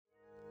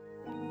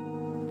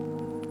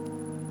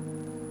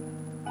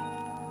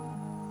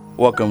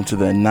Welcome to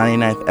the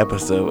 99th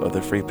episode of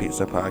the Free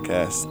Pizza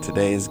Podcast.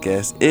 Today's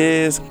guest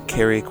is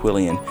Carrie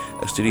Quillian,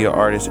 a studio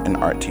artist and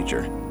art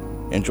teacher.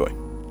 Enjoy.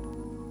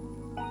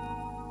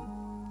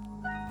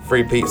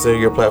 Free Pizza,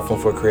 your platform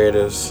for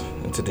creatives.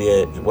 And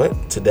today,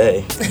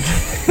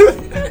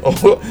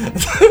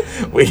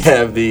 we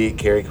have the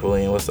Carrie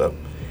Quillian. What's up?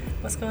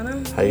 What's going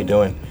on? How you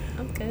doing?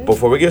 I'm good.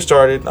 Before we get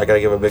started, I got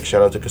to give a big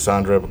shout out to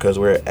Cassandra because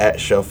we're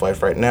at Shelf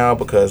Life right now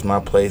because my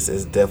place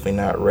is definitely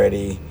not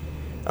ready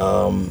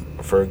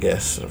for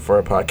guests for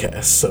a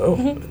podcast.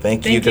 So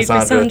thank you,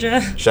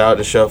 Cassandra. Shout out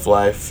to Shelf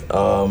Life. They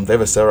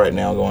have a sale right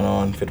now going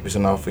on,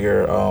 50% off of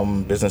your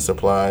business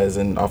supplies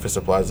and office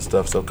supplies and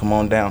stuff. So come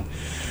on down.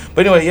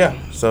 But anyway, yeah.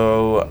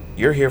 So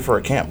you're here for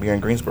a camp. You're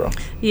in Greensboro.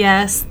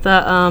 Yes,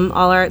 the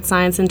All Art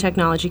Science and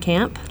Technology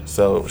Camp.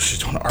 So she's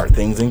doing art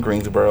things in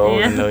Greensboro.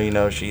 Yeah. You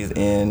know,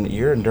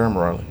 you're in Durham,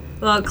 Raleigh.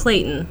 Well,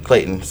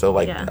 Clayton. So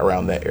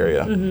around that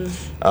area.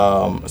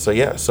 Mm-hmm.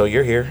 So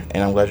you're here,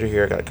 and I'm glad you're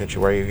here. I got to cut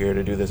you while you're here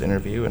to do this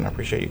interview, and I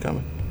appreciate you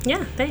coming.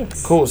 Yeah,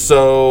 thanks. Cool.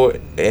 So,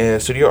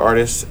 studio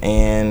artist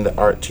and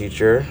art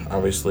teacher.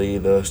 Obviously,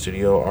 the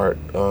studio art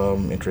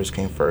interest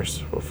came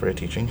first for the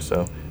teaching.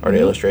 So, or the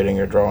illustrating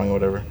or drawing or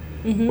whatever.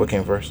 Mm-hmm. What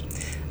came first?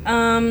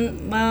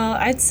 Well,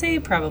 I'd say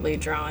probably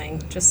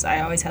drawing. Just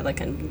I always had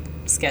like a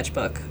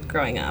sketchbook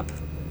growing up.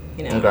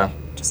 You know,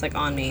 just like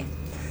on me.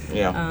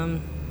 Yeah.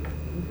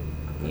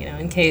 You know,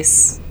 in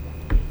case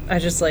I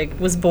just like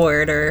was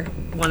bored or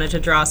wanted to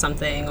draw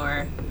something,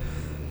 or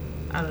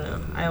I don't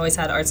know. I always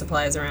had art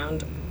supplies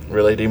around.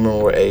 Really? Do you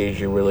remember what age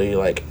you really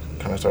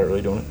kind of started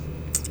really doing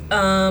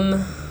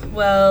it?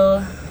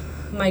 Well,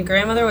 my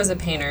grandmother was a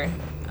painter.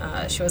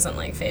 She wasn't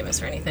like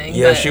famous or anything.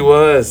 Yeah, she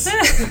was.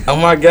 Oh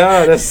my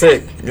God, that's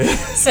sick.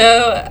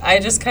 So I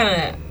just kind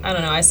of, I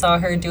don't know, I saw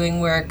her doing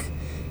work,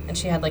 and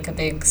she had like a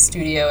big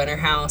studio in her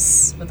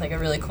house with like a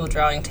really cool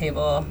drawing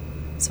table.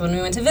 So when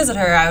we went to visit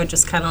her, I would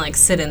just kind of like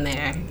sit in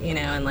there, you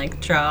know, and like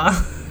draw.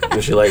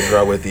 Did she like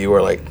draw with you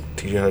or like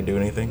teach you how to do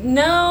anything?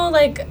 No,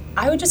 like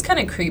I would just kind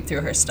of creep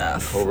through her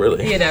stuff. Oh,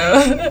 really? You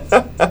know,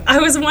 I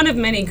was one of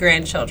many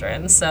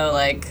grandchildren, so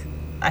like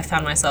I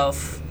found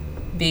myself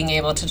being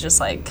able to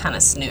just like kind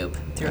of snoop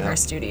through her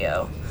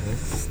studio.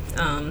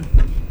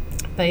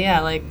 But yeah,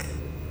 like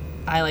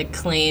I like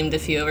claimed a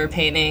few of her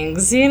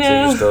paintings, you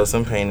know. So you stole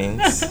some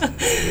paintings.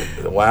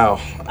 Wow,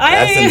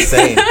 that's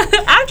insane.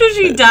 After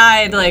she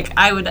died, like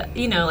I would,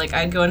 you know, like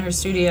I'd go in her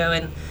studio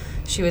and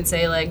she would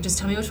say like, just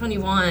tell me which one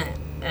you want.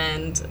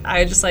 And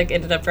I just like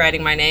ended up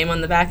writing my name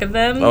on the back of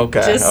them.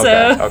 Okay.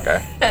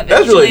 That's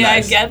really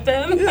nice. I'd get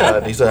them. Yeah,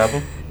 do you still have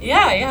them?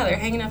 Yeah, they're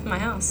hanging up in my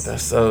house.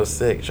 That's so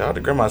sick. Shout out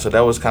to Grandma. So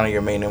that was kind of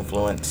your main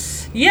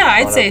influence? Yeah,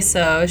 I'd say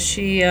so.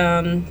 She,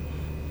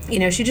 you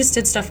know, she just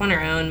did stuff on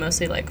her own,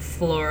 mostly like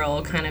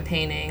floral kind of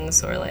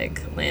paintings or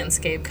like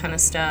landscape kind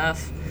of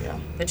stuff. Yeah.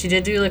 But she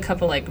did do a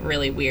couple like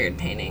really weird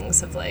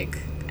paintings of like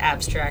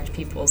abstract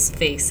people's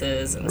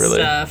faces and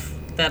stuff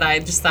that I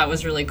just thought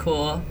was really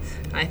cool.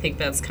 I think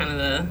that's kind of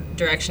the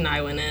direction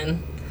I went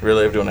in.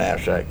 Really, of doing an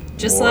abstract?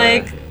 Just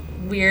like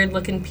weird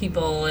looking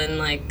people and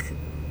like,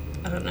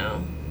 I don't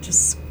know,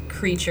 just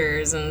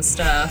creatures and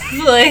stuff.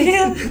 Like,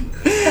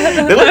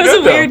 I was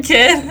a weird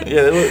kid.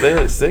 Yeah, they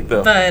look sick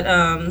though. But,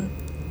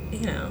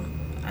 you know,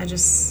 it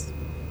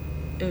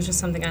was just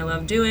something I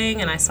loved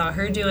doing, and I saw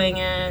her doing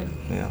it.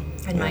 Yeah.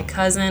 And my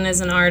cousin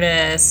is an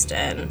artist,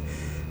 and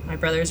my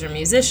brothers are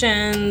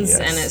musicians,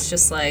 and it's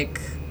just like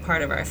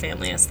part of our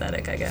family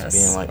aesthetic, I guess.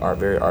 Being like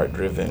very art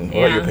driven.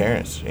 What about your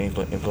parents? Any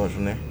influence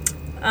from there?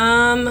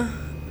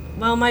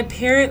 Well,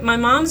 my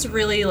mom's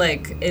really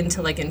like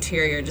into like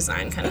interior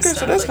design kind of stuff.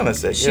 So that's like, kind of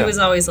sick. She was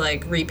always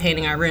like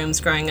repainting our rooms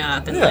growing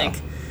up and like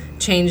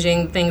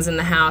changing things in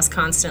the house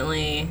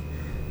constantly.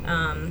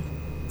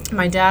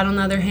 My dad, on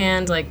the other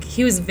hand, like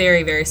he was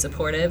very, very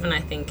supportive, and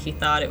I think he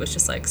thought it was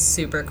just like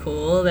super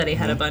cool that he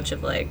had a bunch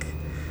of like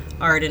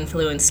art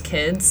influenced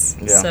kids.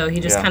 Yeah. So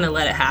he just kind of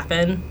let it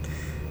happen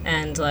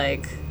and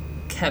like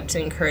kept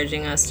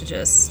encouraging us to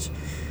just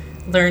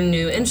learn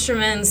new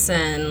instruments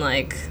and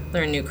like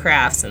learn new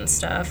crafts and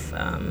stuff.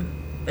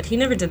 But he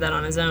never did that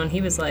on his own.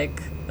 He was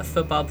like a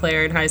football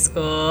player in high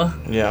school.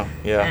 Yeah.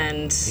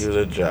 And he was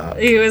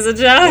a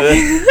jock.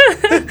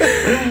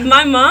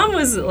 My mom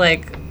was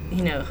like,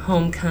 you know,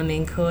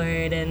 homecoming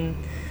court, and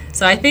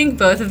so I think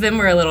both of them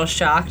were a little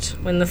shocked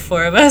when the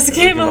four of us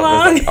came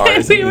along,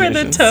 and we were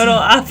the total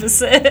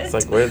opposite. It's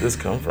like, where did this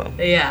come from?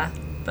 Yeah,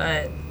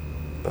 but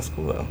that's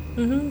cool though.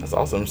 Mm-hmm. That's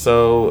awesome.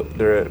 So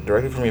they're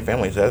directly from your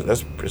family. So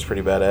that's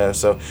pretty badass.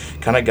 So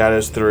kind of got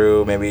us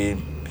through maybe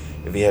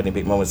if you had any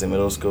big moments in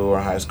middle school or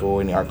high school,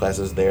 any art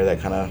classes there that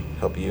kind of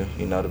help you,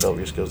 you know, develop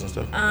your skills and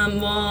stuff.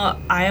 Well,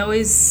 I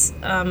always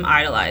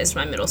idolized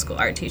my middle school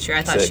art teacher.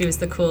 I thought she was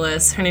the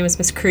coolest. Her name was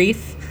Miss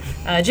Creef,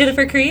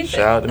 Jennifer Creef.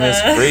 Shout out to Miss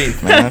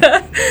Creef,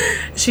 man.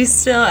 She's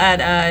still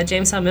at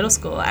Jamestown Middle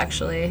School,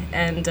 actually.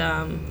 And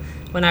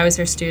when I was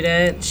her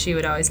student, she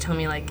would always tell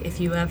me, like, if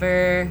you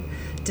ever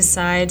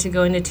decide to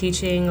go into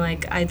teaching,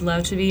 like, I'd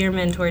love to be your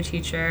mentor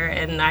teacher.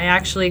 And I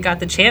actually got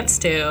the chance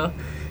to.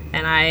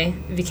 and I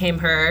became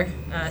her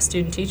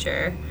student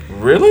teacher.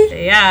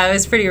 Really? Yeah, it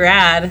was pretty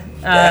rad.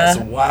 That's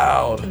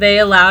wild. They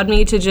allowed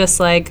me to just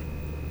like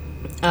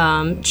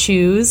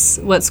choose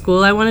what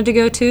school I wanted to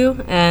go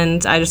to,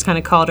 and I just kind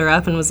of called her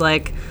up and was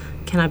like,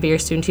 "Can I be your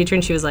student teacher?"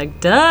 And she was like,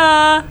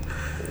 "Duh."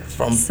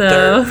 From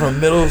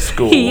middle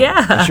school.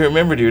 Yeah. And she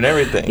remembered you and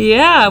everything.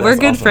 Yeah, we're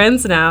good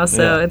friends now,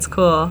 so it's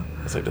cool.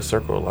 It's like the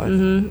circle of life.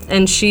 Mm-hmm.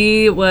 And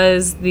she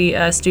was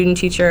the student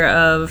teacher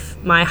of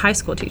my high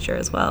school teacher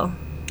as well.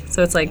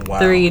 So it's like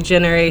 3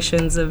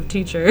 generations of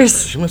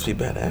teachers. She must be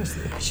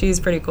badass. She's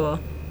pretty cool.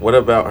 What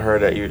did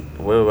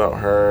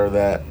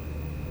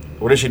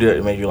she do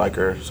that made you like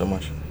her so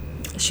much?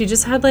 She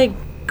just had like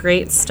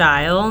great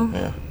style.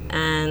 Yeah.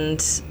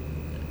 And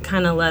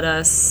kind of let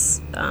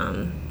us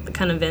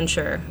kind of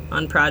venture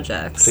on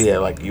projects. So yeah,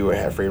 like you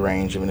had free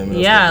range even in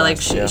middle school. Yeah, like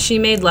she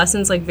made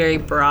lessons like very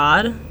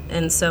broad,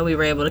 and so we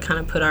were able to kind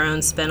of put our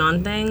own spin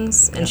on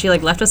things. And she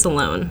like left us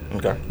alone,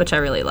 which I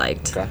really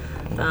liked. Okay.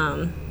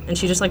 And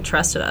she just like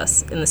trusted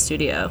us in the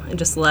studio and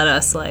just let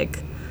us like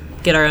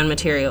get our own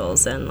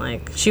materials, and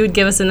like she would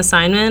give us an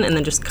assignment and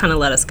then just kind of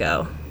let us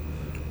go.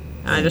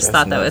 And I just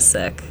thought that was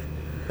sick.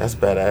 That's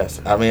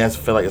badass. I mean, I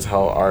feel like it's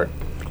how art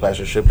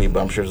classes should be, but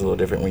I'm sure it's a little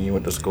different when you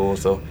went to school.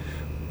 So,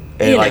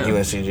 and like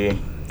UNCG.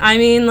 I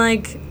mean,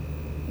 like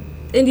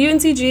in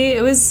UNCG,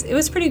 it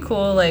was pretty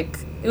cool. Like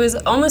it was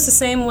almost the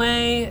same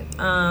way.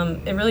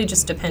 It really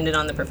just depended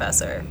on the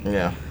professor.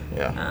 Yeah.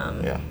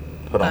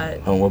 Hold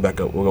on, we'll back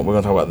up. We're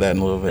gonna talk about that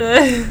in a little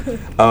bit.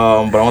 But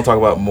I want to talk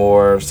about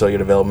more so your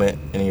development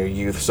in your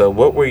youth. So,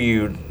 what were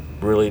you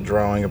really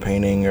drawing or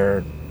painting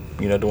or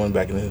doing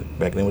back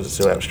then? Was it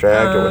still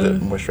abstract or was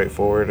it more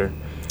straightforward? Or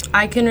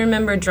I can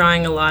remember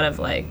drawing a lot of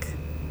like,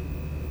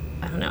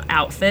 I don't know,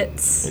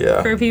 outfits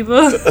for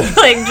people,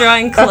 like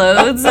drawing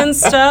clothes and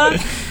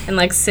stuff, and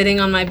like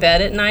sitting on my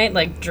bed at night,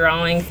 like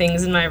drawing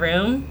things in my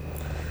room,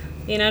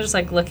 just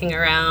like looking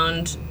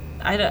around.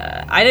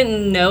 I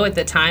didn't know at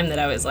the time that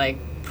I was like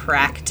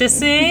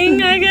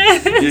practicing, I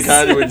guess. You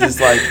kind of were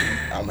just like,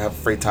 I'm having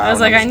free time. I was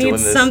like, I need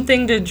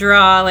something to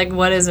draw like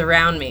what is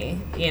around me,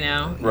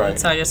 Right. And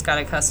so I just got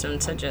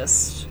accustomed to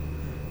just,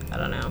 I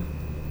don't know.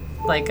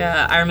 Like,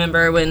 I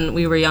remember when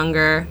we were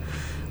younger,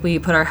 we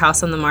put our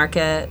house on the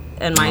market,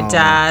 and my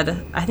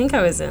dad, I think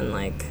I was in,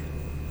 like,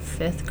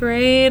 5th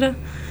grade,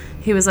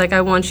 he was like,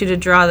 I want you to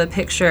draw the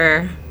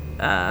picture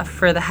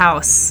for the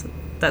house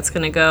that's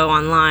going to go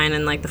online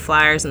and, like, the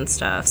flyers and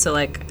stuff. So,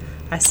 like,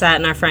 I sat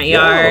in our front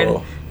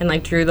yard and,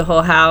 like, drew the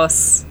whole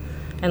house,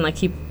 and, like,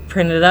 he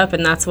printed it up,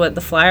 and that's what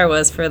the flyer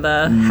was for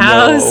the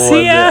house.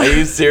 Are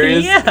you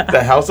serious? Yeah.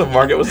 The house on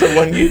market was the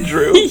one you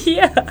drew?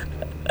 Yeah.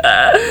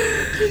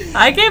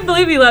 I can't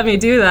believe he let me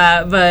do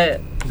that,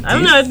 but I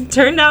don't know, it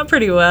turned out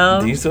pretty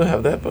well. Do you still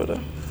have that photo?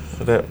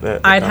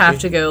 That I'd have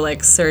to go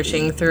like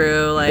searching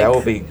through like. That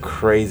would be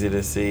crazy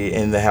to see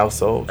in the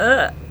household.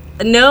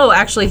 No,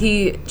 actually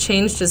he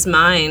changed his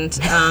mind.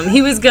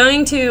 He was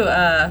going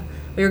to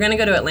we were going to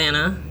go to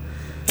Atlanta.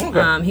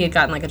 Okay. He had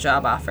gotten like a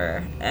job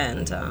offer,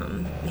 and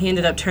he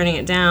ended up turning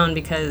it down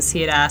because he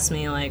had asked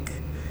me like,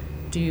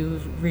 do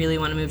you really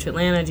want to move to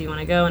Atlanta? Do you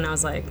want to go? And I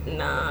was like,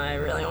 nah, I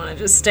really want to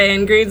just stay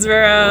in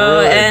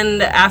Greensboro. Really?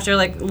 And after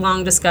like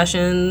long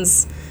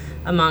discussions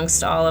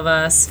amongst all of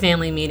us,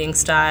 family meeting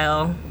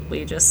style,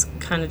 we just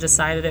kind of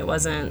decided it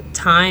wasn't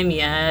time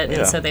yet,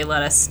 and so they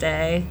let us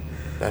stay.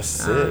 That's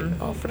sick.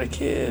 For the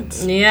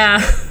kids.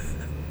 Yeah.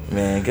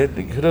 Man,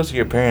 kudos to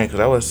your parents, because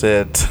I would have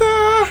said,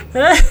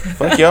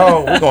 fuck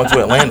y'all, we're going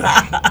to Atlanta.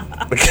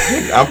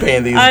 I'm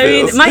paying these bills. I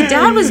mean, my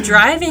dad was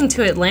driving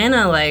to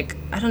Atlanta, like,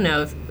 I don't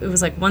know, it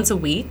was like once a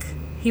week.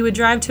 He would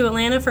drive to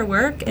Atlanta for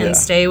work and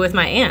stay with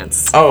my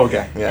aunts. Oh,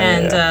 okay. Yeah,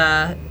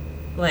 and,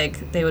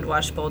 like, they would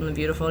watch Bold and the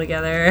Beautiful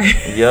together.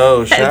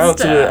 Yo, shout out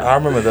to it. I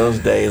remember those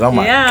days. Oh,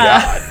 my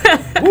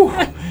God. Woo.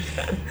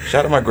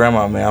 Shout out to my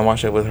grandma, man. I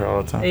watch it with her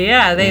all the time.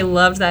 Yeah, they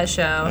loved that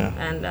show. Yeah.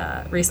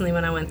 And recently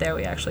when I went there,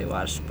 we actually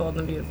watched Bold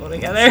and the Beautiful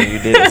together. So you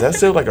did. Is that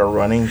still like a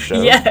running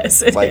show?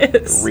 Yes, it is. Like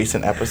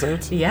recent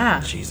episodes?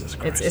 Yeah. Jesus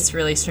Christ. It's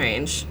really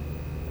strange.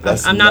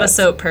 That's I'm not a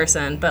soap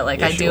person, but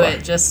like I do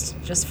it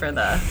just for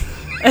the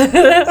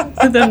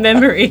the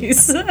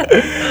memories.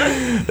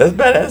 That's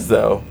badass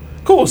though.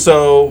 Cool.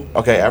 So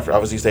okay, after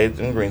obviously you stayed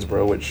in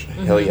Greensboro, which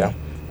hell yeah.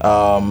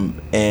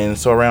 And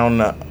so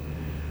around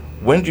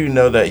when did you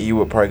know that you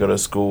would probably go to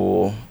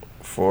school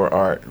for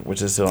art?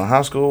 Was it still in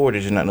high school, or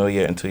did you not know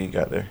yet until you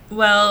got there?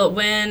 Well,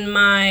 when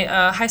my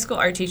high school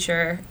art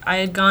teacher, I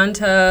had gone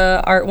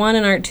to Art 1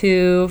 and Art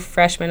 2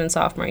 freshman and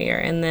sophomore year,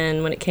 and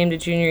then when it came to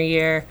junior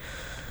year,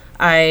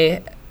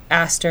 I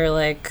asked her,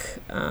 like,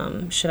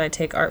 should I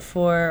take Art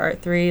 4,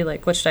 Art 3,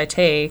 like, what should I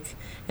take?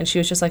 And she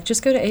was just like,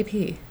 just go to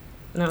AP.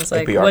 And I was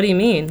like, what do you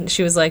mean? And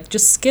she was like,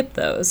 just skip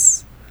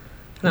those.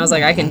 And I was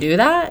like, I can do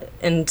that?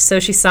 And so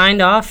she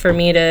signed off for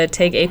me to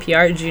take AP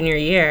Art junior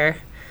year.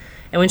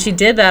 And when she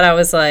did that, I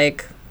was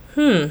like,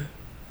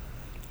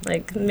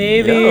 like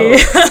maybe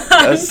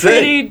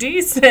pretty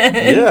decent.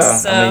 Yeah,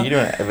 so, I mean,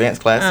 you're doing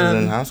advanced classes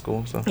in high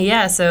school, so.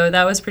 Yeah, so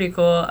that was pretty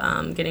cool,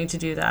 getting to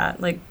do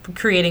that, like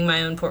creating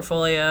my own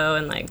portfolio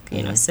and like,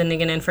 you know,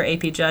 sending it in for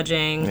AP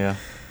judging. Yeah.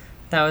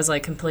 That was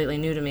like completely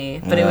new to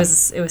me, but it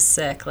was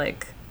sick,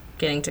 like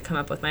getting to come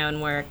up with my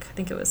own work. I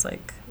think it was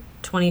like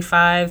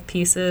 25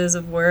 pieces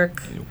of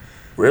work.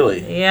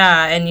 Really?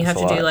 Yeah, and you That's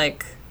have to a do lot.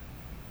 like,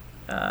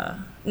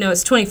 no,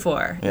 it's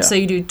 24. Yeah. So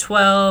you do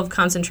 12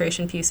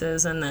 concentration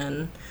pieces and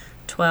then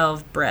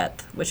 12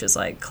 breadth, which is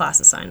like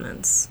class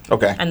assignments.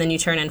 Okay. And then you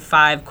turn in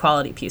 5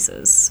 quality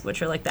pieces,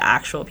 which are like the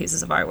actual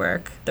pieces of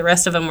artwork. The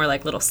rest of them were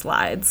like little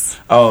slides.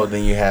 Oh,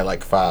 then you had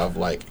like 5,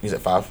 like, you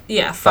said 5?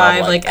 Yeah,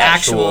 5 like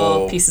actual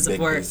actual pieces of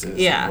big work. pieces of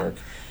Yeah. work.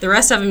 The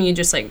rest of them you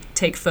just like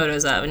take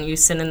photos of and you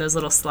send in those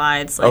little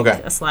slides, like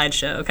Okay. a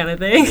slideshow kind of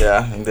thing.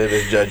 Yeah, and they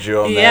just judge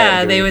you on that.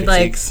 Yeah, and give they you would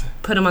critiques.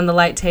 like put them on the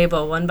light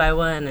table one by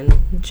one and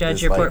judge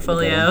Just your like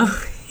portfolio.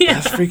 Yeah.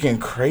 That's freaking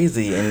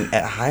crazy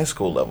at high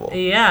school level.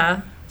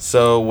 Yeah.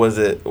 So was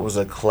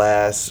a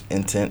class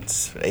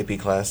intense AP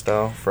class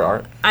style for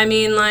art? I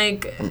mean,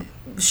 like,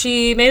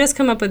 she made us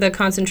come up with a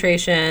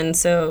concentration,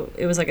 so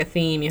it was like a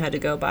theme you had to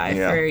go by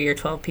for your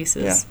 12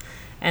 pieces. Yeah.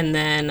 And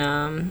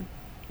then,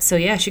 so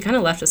yeah, she kind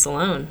of left us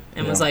alone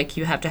and was Yeah. like,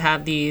 you have to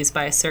have these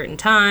by a certain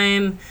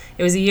time.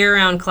 It was a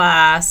year-round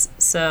class,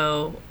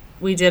 so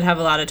we did have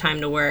a lot of time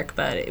to work,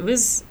 but it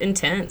was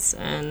intense,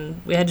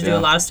 and we had to do a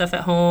lot of stuff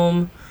at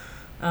home.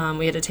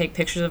 We had to take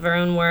pictures of our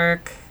own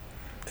work.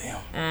 Damn.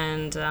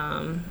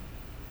 And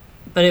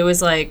but it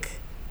was like,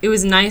 it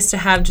was nice to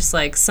have just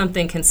like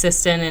something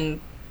consistent and,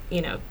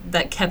 you know,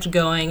 that kept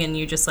going, and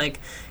you just like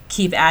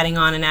keep adding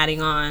on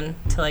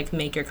to like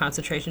make your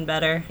concentration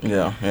better.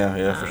 Yeah,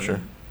 for sure.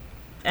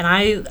 And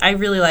I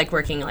really like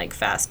working like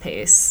fast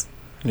pace.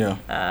 Yeah.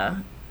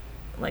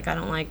 Like, I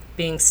don't like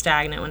being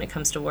stagnant when it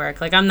comes to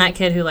work. Like, I'm that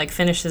kid who like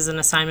finishes an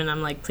assignment,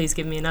 I'm like, please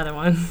give me another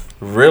one.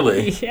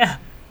 Really? Yeah.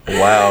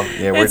 Wow.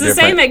 Yeah, we're It's the different.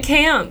 same at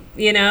camp,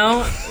 you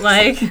know?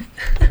 Like,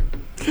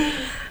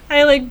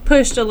 I like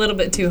pushed a little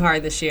bit too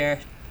hard this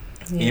year.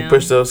 You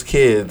pushed those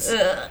kids.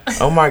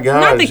 Oh my God.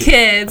 Not the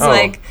kids. Oh.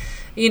 Like,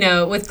 you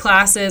know, with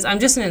classes, I'm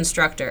just an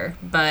instructor,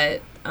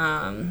 but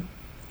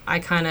I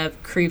kind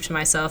of creeped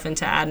myself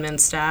into admin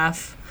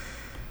staff.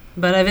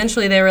 But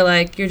eventually they were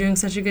like, you're doing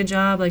such a good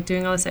job, like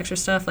doing all this extra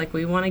stuff. Like,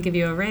 we want to give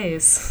you a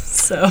raise.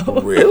 So.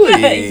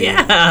 Really?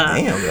 Yeah.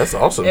 Damn, that's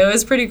awesome. It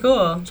was pretty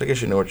cool. So I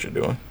guess you know what you're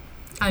doing.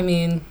 I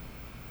mean.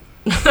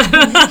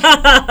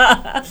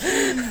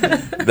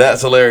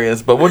 That's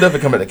hilarious. But we'll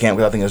definitely come back to camp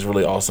because I think it's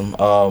really awesome.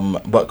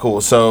 But cool.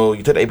 So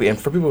you did AP, and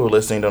for people who are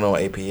listening don't know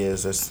what AP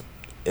is, it's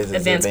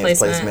advanced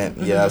placement.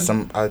 Mm-hmm. Yeah,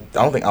 I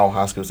don't think all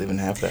high schools even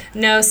have that.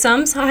 No,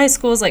 some high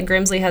schools like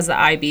Grimsley has the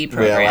IB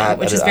program,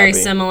 which is very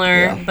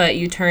similar, but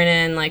you turn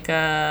in like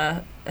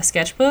a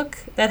sketchbook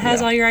that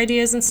has all your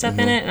ideas and stuff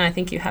in it, and I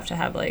think you have to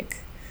have like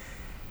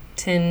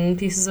 10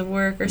 pieces of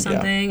work or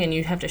something, and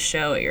you have to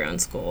show at your own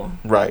school.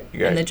 Right.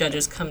 And the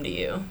judges come to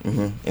you.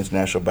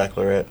 International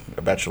Baccalaureate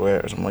or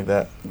Bachelorette or something like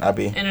that.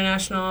 IB.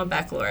 International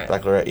Baccalaureate.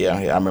 Baccalaureate, yeah.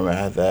 I remember I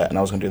had that, and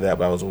I was going to do that,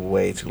 but I was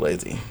way too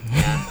lazy.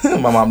 Yeah.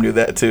 My mom knew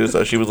that, too,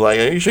 so she was like,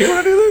 are you sure you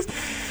want to do this?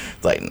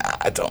 It's like, nah,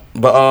 I don't.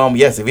 But,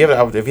 yes, if you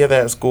have that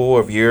at school,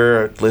 or if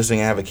you're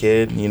listening and have a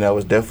kid, you know,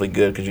 it's definitely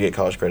good because you get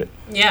college credit.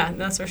 Yeah,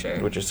 that's for sure.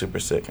 Which is super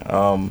sick.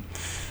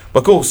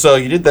 But cool, so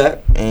you did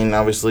that, and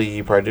obviously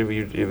you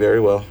probably did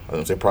very well. I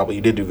don't say probably,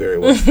 you did do very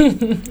well.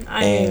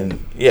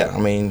 I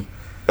mean,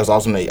 that's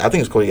awesome. I think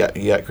it's cool you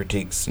got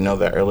critiques, you know,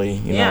 that early,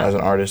 you know, as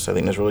an artist. I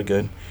think that's really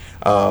good.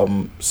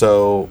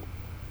 So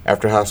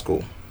after high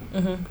school,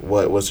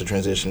 what was the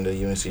transition to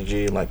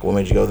UNCG? Like, what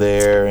made you go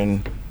there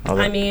and all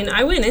that? I mean,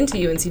 I went into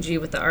UNCG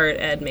with the art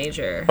ed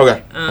major.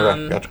 Okay.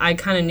 Gotcha. I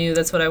kind of knew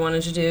that's what I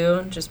wanted to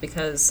do just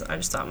because I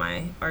just thought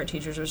my art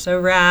teachers were so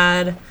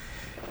rad,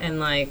 and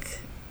like,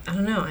 I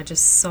don't know, I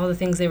just saw the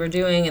things they were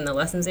doing and the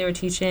lessons they were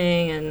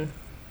teaching, and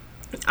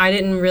I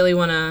didn't really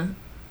want to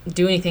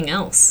do anything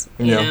else,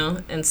 you know?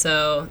 And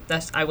so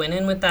I went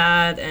in with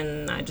that,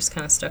 and I just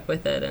kind of stuck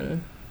with it,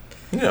 and,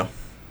 you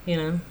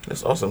know.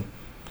 That's awesome.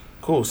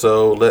 Cool.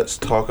 So let's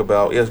talk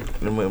about, a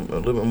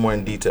little bit more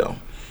in detail.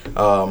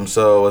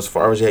 So as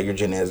far as you had your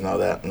gen eds and all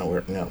that,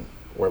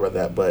 worry about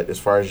that, but as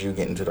far as you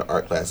getting into the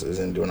art classes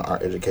and doing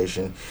art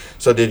education,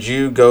 so did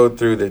you go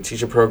through the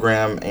teacher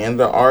program and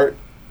the art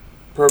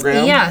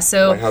program? Yeah,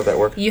 so how'd that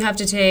work? You have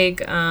to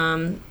take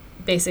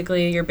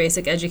basically your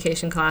basic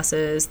education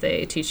classes.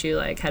 They teach you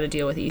like how to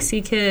deal with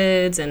EC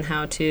kids and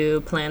how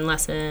to plan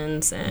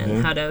lessons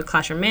and how to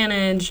classroom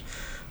manage.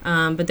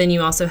 But then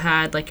you also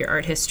had like your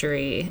art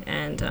history,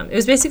 and it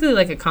was basically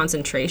like a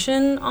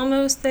concentration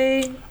almost.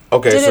 They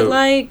did it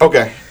like.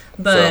 Okay.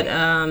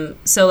 But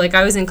so like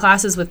I was in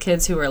classes with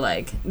kids who were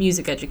like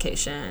music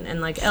education and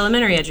like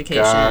elementary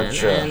education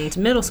and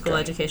middle school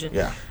education,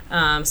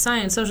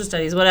 science, social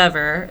studies,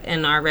 whatever,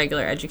 in our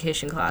regular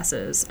education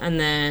classes. And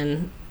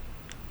then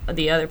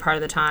the other part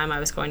of the time I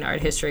was going to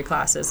art history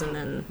classes and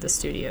then the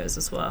studios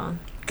as well.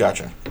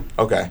 Gotcha.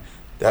 Okay.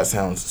 That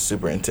sounds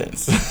super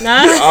intense.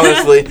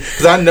 Honestly,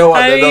 because I know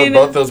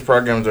both those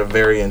programs are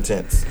very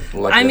intense.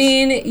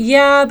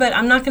 Yeah, but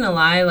I'm not going to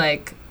lie,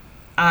 like,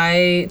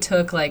 I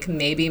took, like,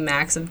 maybe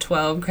max of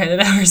 12 credit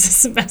hours a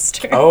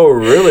semester. Oh,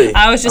 really?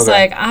 I was just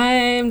like,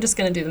 I'm just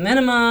going to do the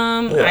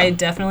minimum. Yeah. I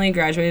definitely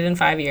graduated in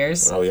 5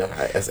 years. Oh, yeah.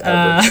 That's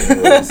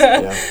average.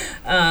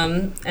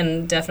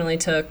 And definitely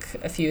took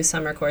a few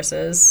summer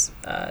courses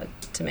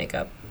to make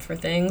up for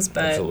things.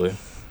 But absolutely.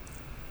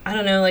 I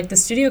don't know, like, the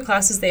studio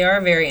classes, they are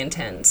very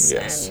intense.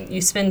 Yes. And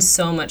you spend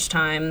so much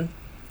time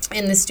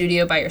in the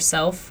studio by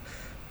yourself,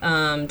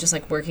 just,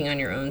 like, working on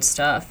your own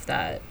stuff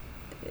that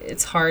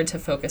it's hard to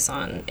focus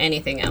on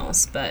anything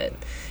else. But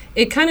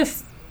it kind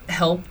of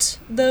helped,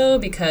 though,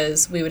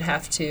 because we would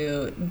have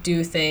to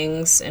do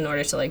things in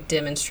order to, like,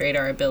 demonstrate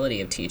our ability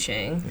of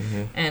teaching.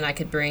 Mm-hmm. And I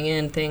could bring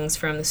in things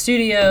from the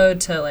studio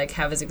to, like,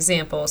 have as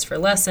examples for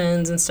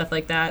lessons and stuff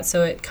like that.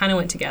 So it kind of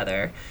went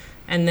together.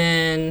 And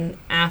then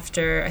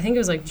after, I think it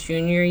was like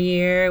junior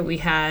year, we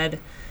had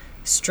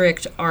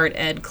strict art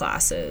ed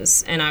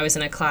classes, and I was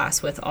in a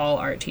class with all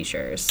art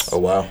teachers. Oh,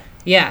 wow.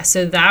 Yeah,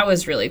 so that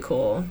was really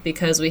cool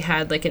because we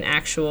had like an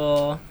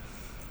actual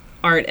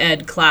art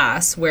ed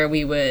class where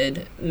we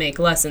would make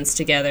lessons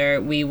together.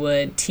 We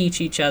would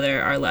teach each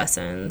other our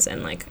lessons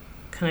and like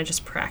kind of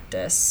just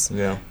practice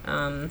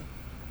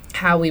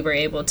how we were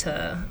able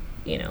to,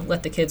 you know,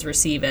 let the kids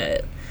receive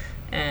it.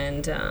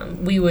 And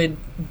we would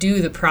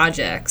do the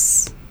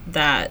projects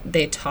that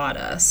they taught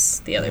us,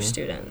 the other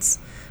students.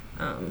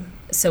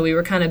 So we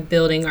were kind of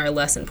building our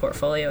lesson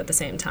portfolio at the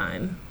same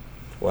time.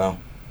 Wow.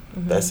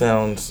 Mm-hmm. That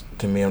sounds,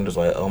 to me, I'm just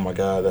like, oh my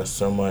God, that's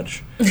so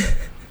much. But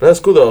that's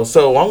cool, though.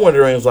 So what I'm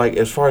wondering is, like,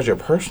 as far as your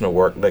personal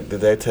work, like,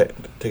 did they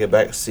take a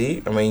back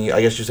seat? I mean,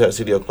 I guess you said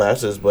studio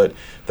classes, but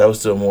that was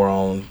still more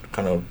on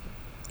kind of...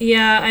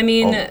 Yeah, I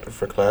mean...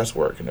 for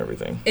classwork and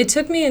everything. It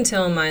took me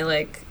until my,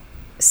 like,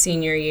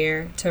 senior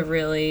year to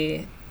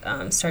really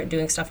start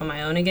doing stuff on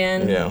my own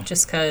again. Yeah.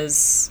 Just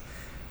because,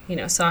 you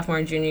know, sophomore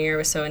and junior year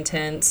was so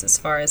intense as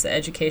far as the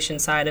education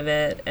side of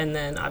it, and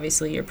then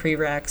obviously your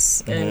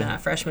prereqs in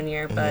freshman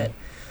year. But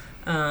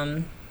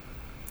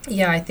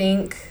yeah, I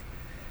think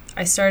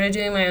I started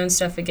doing my own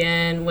stuff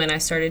again when I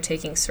started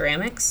taking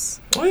ceramics.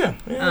 Oh yeah.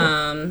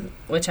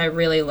 Which I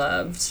really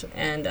loved,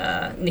 and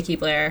Nikki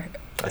Blair.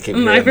 I keep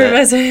my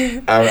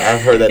professor.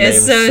 I've heard that name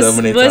so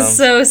many times. Was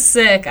so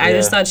sick. I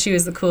just thought she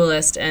was the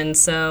coolest, and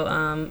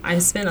so I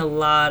spent a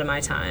lot of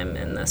my time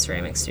in the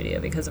ceramic studio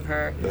because of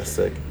her. That's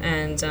sick.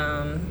 And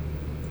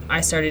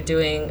I started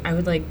doing. I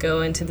would like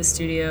go into the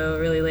studio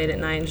really late at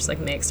night and just like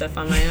make stuff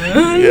on my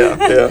own.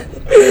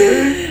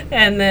 yeah.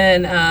 And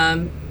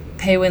then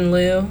Pei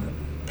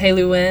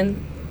Lu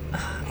Wen.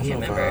 I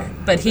can't remember,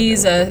 but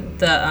he's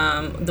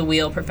the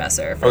wheel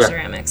professor for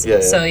ceramics.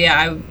 Yeah. So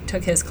yeah, I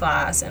took his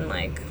class and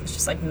like was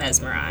just like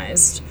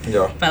mesmerized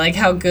by like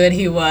how good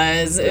he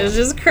was. It was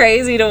just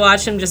crazy to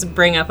watch him just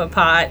bring up a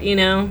pot, you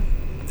know.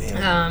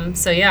 Damn.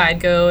 So yeah,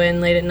 I'd go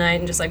in late at night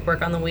and just like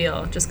work on the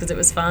wheel just because it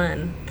was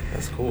fun.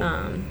 That's cool.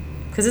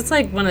 Because it's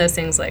like one of those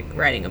things like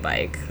riding a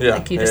bike. Yeah.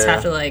 Like you just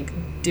have to like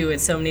do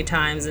it so many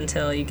times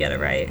until you get it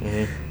right.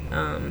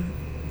 Mm-hmm.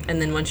 And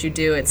then once you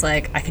do, it's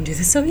like, I can do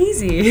this so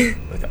easy.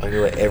 Like, I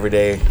do it every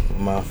day with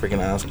my freaking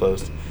eyes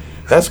closed.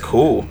 That's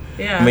cool.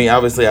 Yeah. I mean,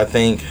 obviously,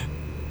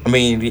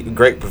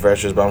 great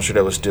professors, but I'm sure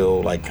that was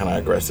still, like, kind of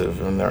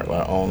aggressive in their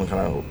own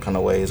kind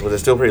of ways. Was it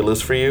still pretty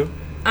loose for you?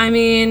 I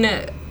mean,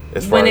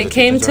 when it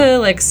came to,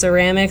 like,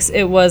 ceramics,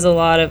 it was a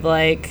lot of,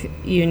 like,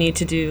 you need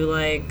to do,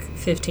 like,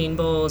 15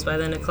 bowls by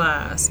the end of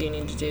class. You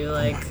need to do,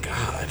 like... Oh,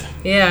 my God.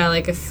 Yeah,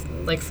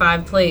 like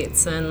 5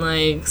 plates and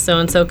like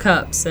so-and-so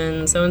cups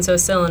and so-and-so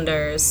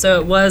cylinders. So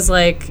it was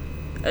like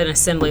an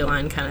assembly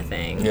line kind of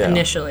thing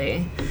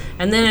initially.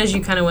 And then as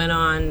you kind of went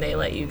on, they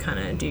let you kind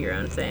of do your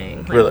own thing.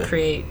 Like really?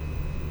 Create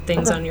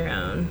things on your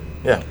own.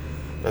 Yeah,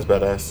 that's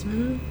badass.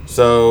 Mm-hmm.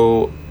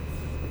 So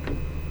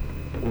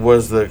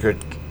was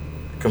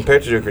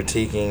compared to the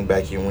critiquing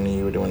back when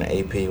you were doing the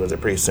AP, was it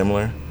pretty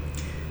similar?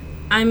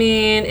 I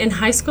mean, in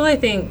high school, I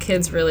think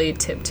kids really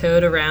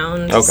tiptoed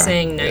around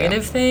saying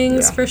negative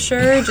things for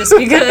sure, just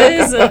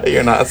because you're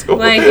in high school.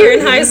 Like, you're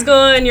in high school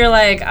and you're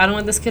like, I don't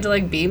want this kid to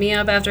like beat me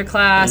up after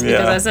class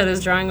because I said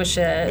his drawing was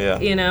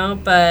shit, you know?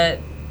 But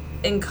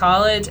in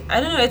college, I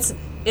don't know,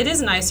 it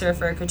is nicer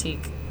for a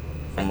critique,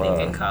 I think,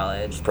 in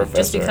college. Professor.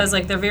 Just because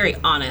like they're very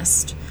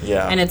honest.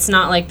 Yeah. And it's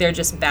not like they're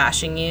just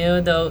bashing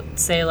you. They'll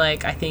say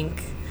like, I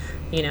think,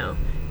 you know,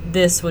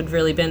 this would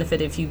really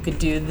benefit if you could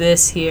do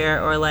this here,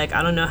 or like,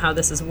 I don't know how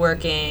this is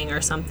working or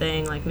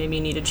something, like maybe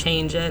you need to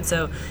change it.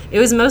 So it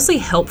was mostly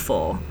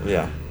helpful.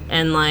 Yeah.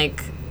 And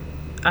like,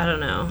 I don't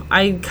know,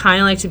 I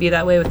kind of like to be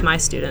that way with my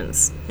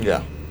students.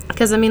 Yeah.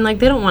 Because I mean, like,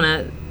 they don't want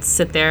to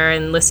sit there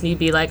and listen to you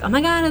be like, oh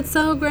my God, it's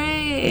so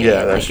great.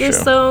 Yeah, that's like, you're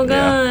true. so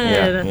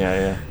good.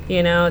 Yeah.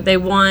 You know, they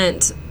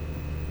want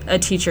a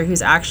teacher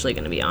who's actually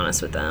going to be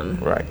honest with them.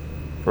 Right.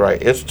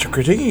 Right.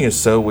 Critiquing is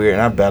so weird,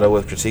 and I battle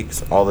with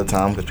critiques all the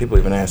time because people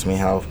even ask me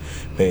how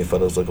maybe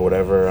photos look or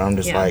whatever. I'm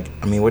just like,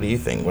 I mean, what do you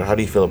think? How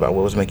do you feel about it?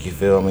 What was make you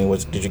feel? I mean,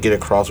 did you get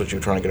across what you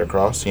were trying to get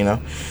across? You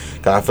know,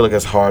 'cause I feel like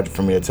it's hard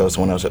for me to tell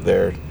someone else that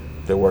their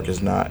work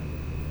is not,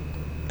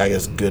 I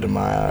guess, good in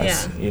my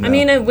eyes. Yeah. You know? I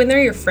mean, when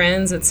they're your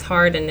friends, it's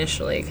hard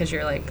initially because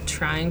you're like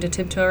trying to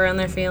tiptoe around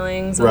their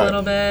feelings a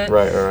little bit.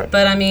 Right.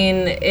 But I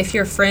mean, if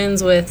you're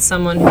friends with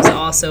someone who's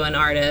also an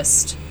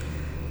artist,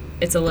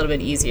 it's a little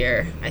bit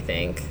easier, I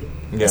think.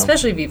 Yeah.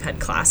 Especially if you've had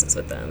classes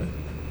with them.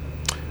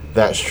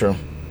 That's true.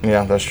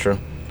 Yeah, that's true.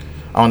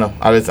 I don't know.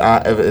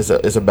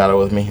 It's a battle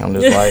with me. I'm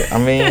just like, I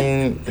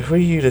mean, who are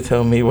you to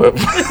tell me what?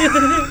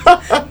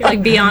 You're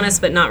like, be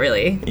honest, but not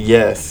really.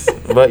 Yes,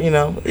 but you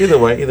know, either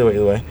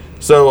way.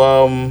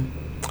 So,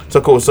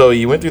 so cool. So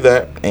you went through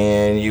that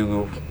and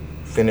you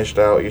finished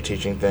out your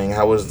teaching thing.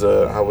 How was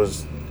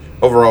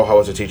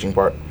the teaching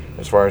part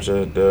as far as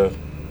the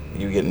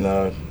you getting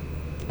the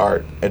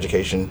art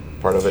education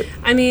part of it?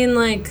 I mean,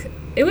 like,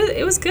 it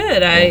was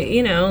good. I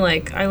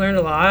learned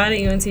a lot at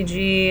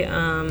UNCG.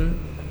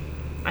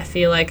 I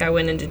feel like I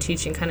went into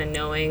teaching kind of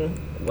knowing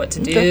what to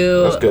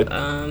do. That's good.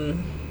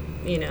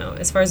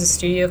 As far as the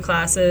studio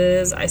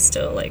classes, I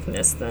still like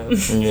miss them.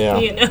 Yeah.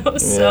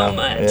 So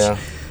much. Yeah.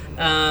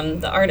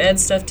 The art ed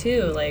stuff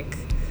too. Like,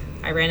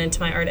 I ran into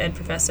my art ed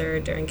professor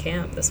during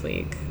camp this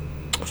week,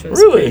 which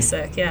was pretty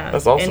sick. Yeah,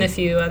 that's awesome. And a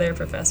few other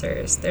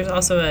professors. There's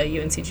also a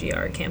UNCG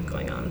art camp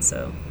going on.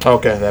 So.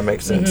 Okay, that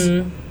makes sense.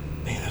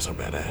 Mm-hmm. Man, that's so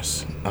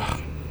badass.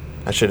 Ugh,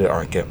 I should have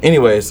art camp.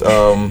 Anyways,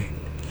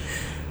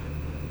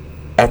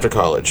 after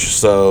college,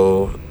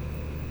 so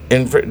do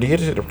you get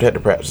to take the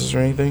practices or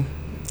anything?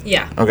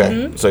 Yeah. Okay.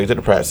 Mm-hmm. So you did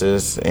the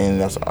practices, and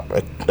that's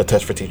a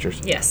test for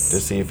teachers. Yes. To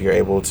see if you're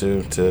able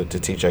to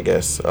teach, I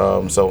guess.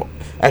 So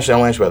actually, I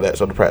want to ask you about that.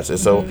 So the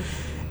practice. Mm-hmm. So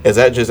is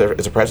that just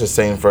is a practice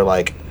same for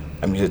like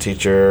a music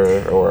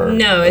teacher or?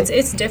 No,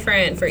 it's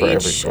different for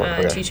each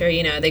teacher.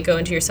 You know, they go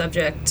into your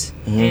subject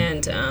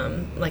and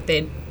like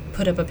they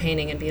put up a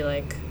painting and be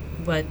like,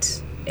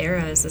 what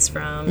era is this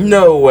from?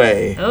 No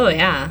way. Oh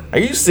yeah. Are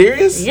you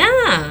serious?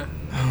 Yeah.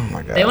 Oh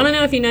my god. They want to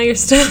know if you know your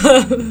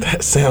stuff.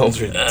 That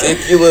sounds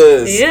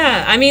ridiculous.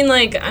 Yeah, I mean,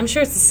 like, I'm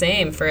sure it's the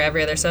same for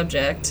every other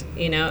subject,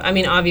 you know? I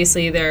mean,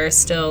 obviously there are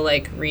still,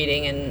 like,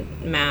 reading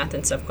and math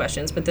and stuff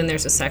questions, but then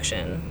there's a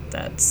section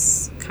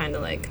that's kind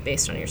of, like,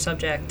 based on your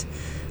subject.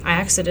 I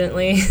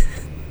accidentally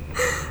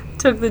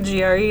took the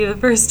GRE the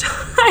first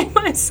time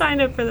I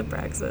signed up for the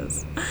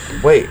praxis.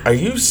 Wait, are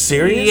you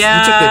serious? Yeah.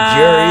 You took the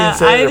GRE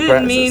instead of the praxis? I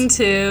didn't mean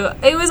to.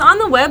 It was on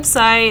the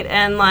website,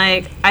 and,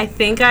 like, I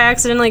think I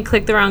accidentally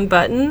clicked the wrong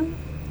button.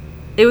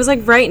 It was,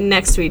 like, right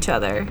next to each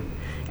other.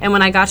 And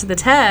when I got to the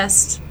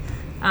test,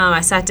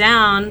 I sat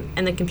down,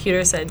 and the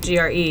computer said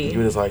GRE. You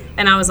were just like...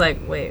 And I was like,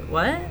 wait,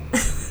 what?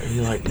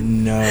 You're like,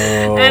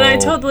 no. And I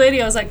told the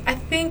lady, I was like, I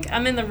think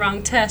I'm in the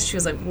wrong test. She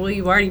was like, well,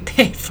 you already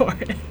paid for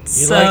it.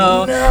 You're like,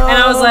 no. And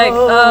I was like,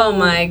 oh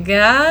my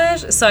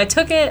gosh. So I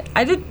took it.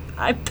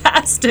 I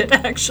passed it,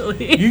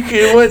 actually. You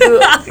went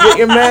to get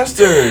your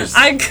master's.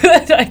 I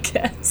could, I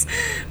guess.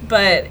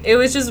 But it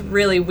was just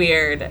really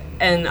weird.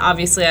 And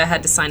obviously I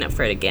had to sign up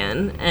for it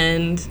again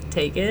and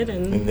take it.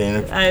 And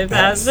then I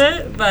passed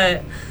it.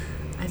 But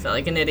I felt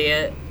like an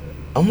idiot.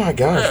 Oh my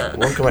gosh.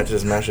 We'll come back to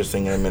this master's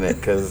thing in a minute,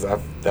 because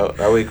that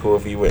would be cool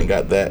if you went and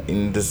got that.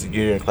 And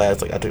you're in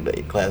class, like I took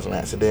the class on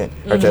accident,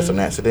 or test on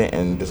accident,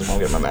 and this is when I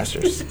get my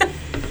master's.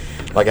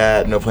 Like I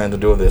had no plan to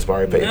do this, but I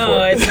already paid for it. No,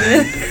 I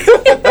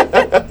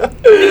didn't.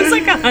 It was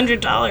like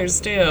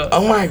 $100 too.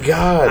 Oh my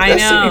god. I know.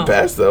 That should be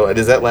passed though.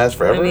 Does that last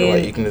forever? I mean,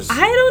 like you can just...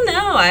 I don't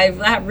know.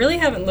 I really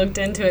haven't looked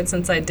into it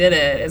since I did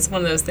it. It's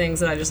one of those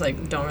things that I just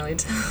like don't really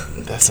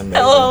That's amazing.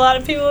 tell a lot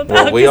of people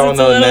about. Well, we all know it's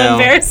a little now.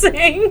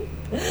 Embarrassing.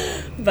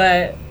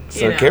 But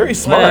so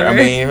Carrie's smart. Whatever. I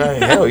mean,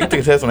 hell, you took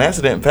a test on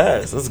accident and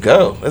passed. Let's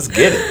go. Let's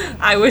get it.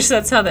 I wish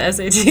that's how the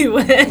SAT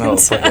went. No,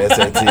 fuck the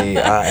SAT.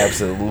 I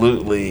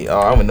absolutely.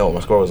 I don't even know what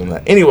my score was on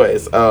that.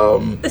 Anyways,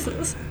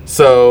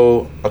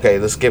 so okay,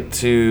 let's skip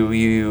to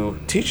you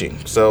teaching.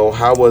 So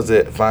how was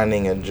it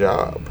finding a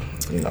job?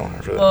 You know,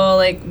 after that. Well,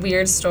 like,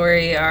 weird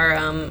story.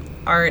 Our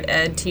art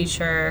ed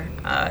teacher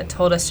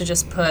told us to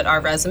just put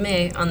our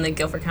resume on the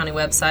Guilford County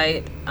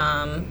website,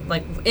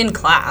 like in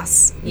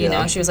class. You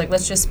know, she was like,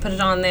 let's just put it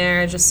on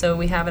there just so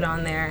we have it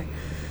on there.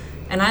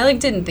 And I like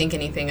didn't think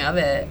anything of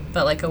it,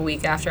 but like a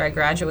week after I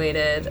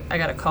graduated, I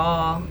got a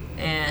call,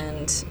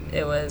 and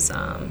it was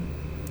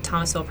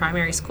Thomasville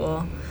Primary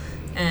School.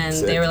 And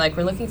Sick. They were like,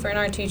 we're looking for an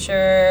art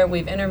teacher.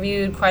 We've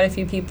interviewed quite a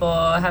few people.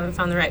 Haven't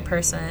found the right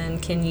person.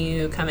 Can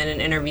you come in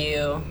and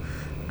interview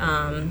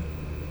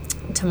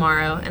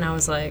tomorrow? And I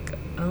was like,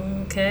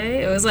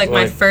 okay. It was like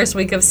my first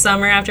week of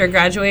summer after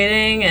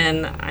graduating,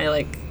 and I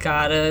like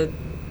got a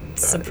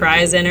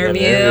surprise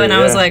interview. And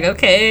I was like,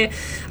 okay.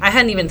 I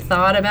hadn't even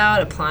thought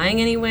about applying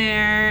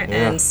anywhere.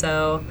 And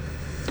so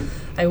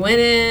I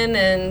went in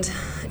and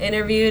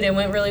interviewed. It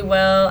went really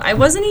well. I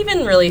wasn't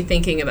even really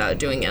thinking about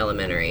doing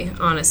elementary,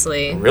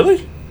 honestly.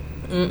 Really?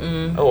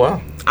 Mm-mm. Oh,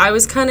 wow. I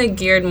was kind of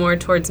geared more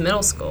towards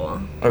middle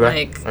school.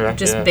 Okay. Like,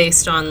 just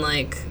based on,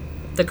 like,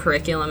 the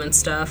curriculum and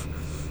stuff.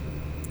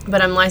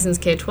 But I'm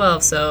licensed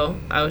K-12, so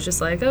I was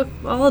just like, oh,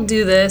 I'll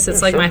do this.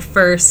 It's like my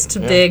first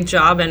big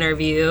job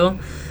interview.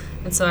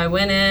 And so I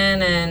went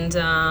in,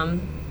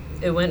 and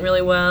it went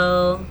really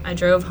well. I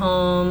drove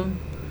home,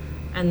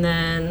 and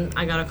then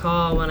I got a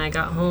call when I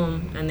got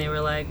home, and they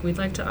were like, we'd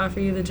like to offer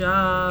you the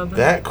job.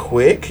 That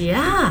quick?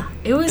 Yeah.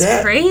 It was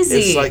crazy.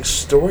 It's like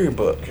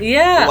storybook.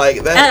 Yeah.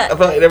 Like, that, I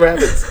feel like it never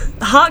happens.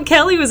 Hawk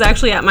Kelly was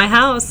actually at my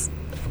house,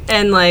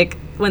 and, like,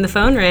 when the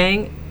phone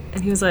rang,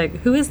 and he was like,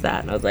 who is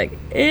that? And I was like,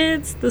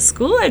 it's the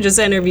school I just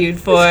interviewed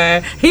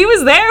for. He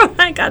was there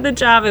when I got the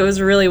job. It was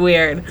really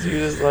weird. So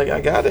you're just like,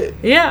 I got it.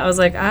 Yeah, I was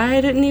like,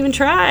 I didn't even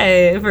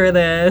try for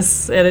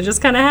this. And it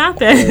just kind of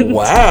happened.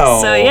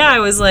 Wow. So, yeah, I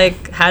was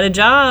like, had a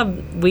job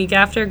week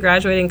after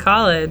graduating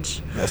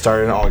college. That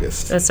started in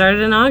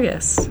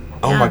August.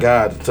 Oh, my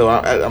God. So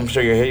I'm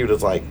sure your head, you were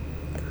just like,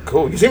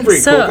 cool. You seem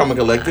pretty cool, calm and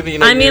collected. You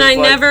know, I mean, I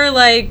never,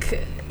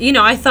 like... You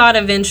know, I thought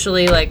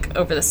eventually, like,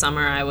 over the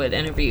summer I would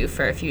interview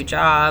for a few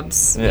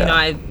jobs. Yeah. You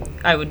know,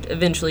 I would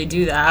eventually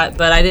do that,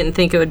 but I didn't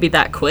think it would be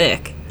that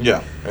quick.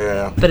 Yeah.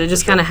 But it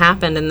just kind of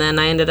happened, and then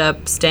I ended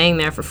up staying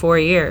there for 4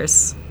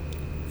 years.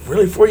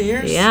 Really? 4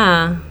 years?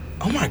 Yeah.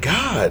 Oh, my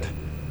God.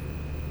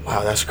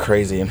 Wow, that's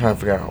crazy. I'm trying to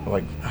figure out,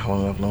 like, how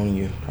long I've known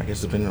you. I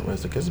guess it's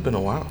been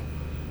a while.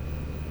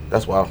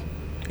 That's wild.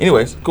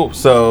 Anyways, cool.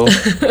 So...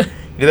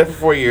 You did that for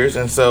 4 years,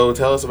 and so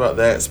tell us about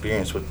that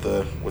experience with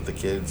the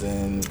kids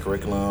and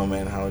curriculum,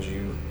 and how did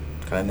you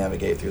kind of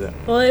navigate through that?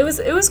 Well, it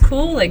was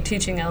cool, like,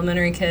 teaching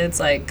elementary kids.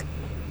 Like,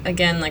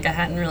 again, like, I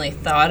hadn't really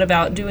thought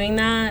about doing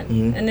that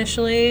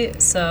initially,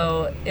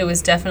 so it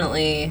was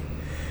definitely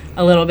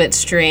a little bit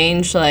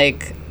strange,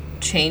 like,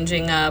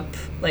 changing up,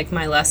 like,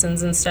 my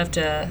lessons and stuff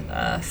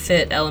to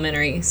fit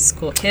elementary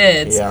school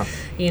kids. Yeah.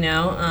 You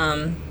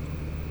know,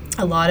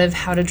 a lot of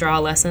how to draw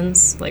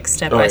lessons, like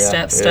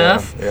step-by-step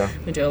stuff. Yeah.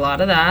 We do a lot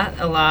of that,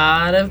 a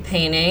lot of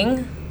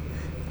painting.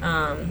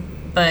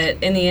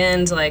 But in the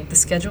end, like, the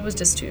schedule was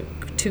just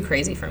too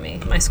crazy for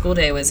me. My school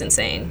day was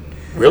insane.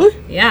 Really?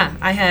 Yeah.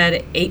 I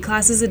had 8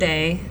 classes a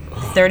day,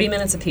 30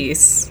 minutes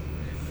apiece.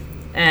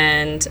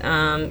 And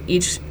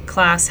each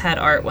class had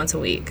art once a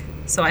week.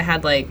 So I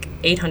had, like,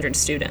 800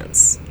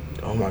 students.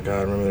 Oh my God,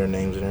 I remember their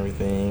names and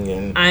everything.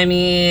 And I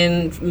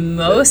mean,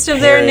 most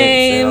of their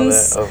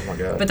names. Oh my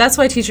God. But that's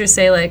why teachers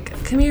say, like,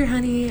 come here,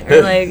 honey.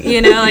 Or, like,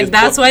 you know, like,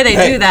 that's why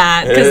they do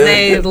that. Because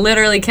they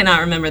literally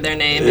cannot remember their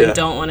name and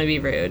don't want to be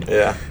rude.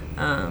 Yeah.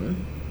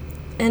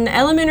 And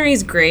elementary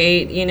is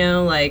great, you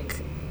know, like,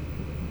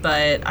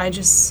 but I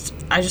just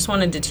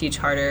wanted to teach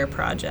harder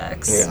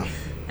projects. Yeah.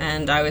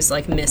 And I was,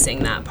 like,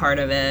 missing that part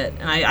of it.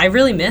 And I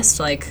really missed,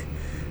 like,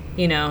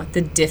 you know,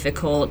 the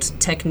difficult,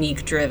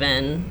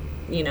 technique-driven,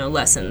 you know,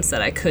 lessons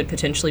that I could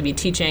potentially be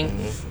teaching.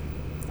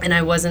 Mm-hmm. And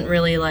I wasn't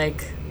really,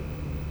 like,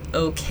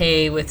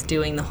 okay with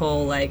doing the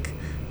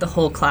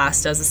whole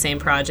class does the same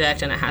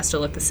project and it has to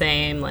look the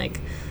same, like,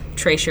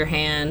 trace your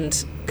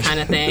hand kind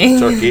of thing.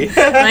 Turkey. Like,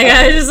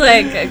 I was just,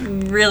 like,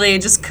 really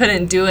just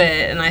couldn't do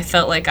it. And I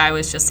felt like I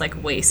was just,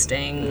 like,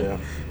 wasting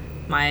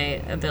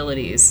my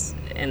abilities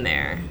in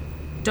there.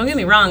 Don't get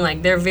me wrong,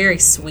 like, they're very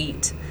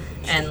sweet.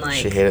 And,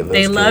 like,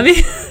 they love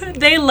you.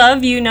 They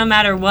love you no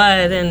matter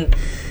what. And,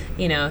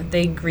 you know,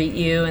 they greet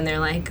you and they're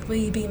like, will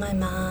you be my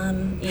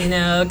mom? You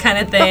know, kind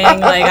of thing.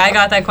 Like, I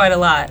got that quite a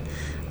lot.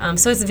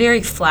 So it's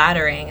very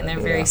flattering and they're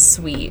very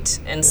sweet.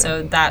 And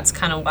so that's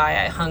kind of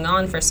why I hung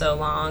on for so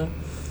long.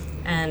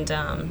 And,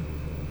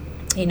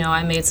 you know,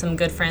 I made some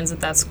good friends at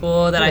that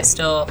school that I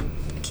still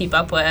keep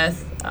up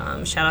with.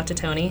 Shout out to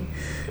Tony.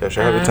 Yeah,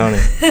 shout out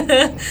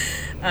to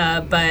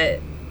Tony. But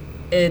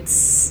it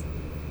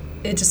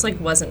just, like,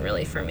 wasn't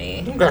really for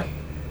me. Okay.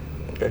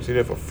 So you did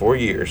it for 4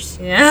 years.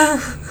 Yeah.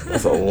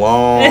 That's a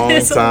long time.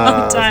 It's a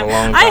long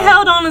time. I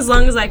held on as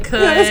long as I could.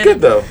 Yeah, that's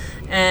good, though.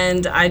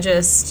 And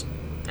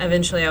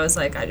eventually I was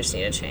like, I just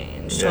need a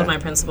change. Told my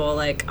principal,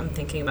 like, I'm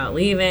thinking about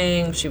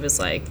leaving. She was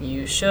like,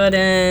 you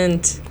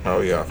shouldn't. Oh,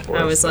 yeah, of course.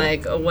 I was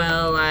like,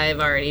 well, I've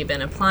already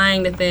been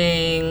applying to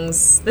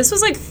things. This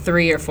was like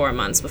 3 or 4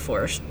 months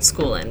before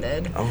school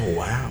ended. Oh,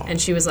 wow. And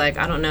she was like,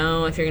 I don't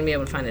know if you're going to be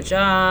able to find a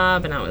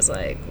job. And I was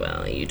like,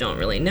 well, you don't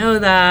really know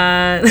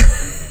that.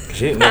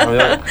 She didn't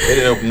know, they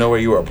didn't know where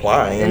you were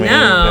applying.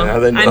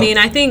 I mean,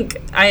 I think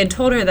I had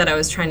told her that I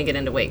was trying to get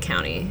into Wake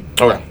County.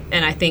 Okay.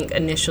 And I think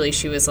initially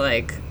she was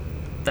like,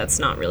 that's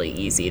not really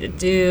easy to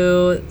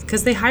do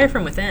because they hire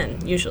from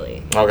within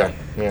usually. Okay.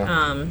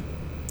 Yeah.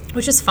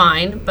 Which is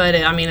fine, but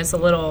it's a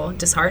little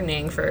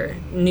disheartening for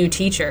new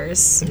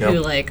teachers who,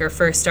 like, are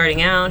first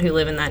starting out, who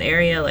live in that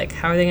area. Like,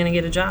 how are they going to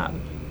get a job?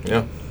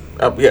 Yeah.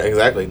 Yeah,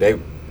 exactly. They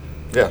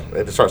have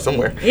to start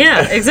somewhere.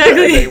 Yeah,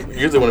 exactly. They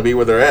usually want to be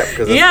where they're at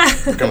because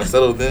they're kind of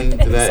settled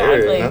into that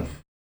area, you know?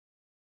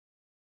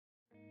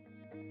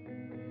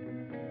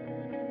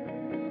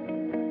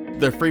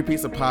 The Free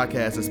Pizza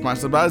Podcast is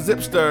sponsored by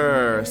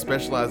Zipster,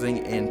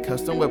 specializing in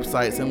custom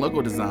websites and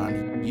logo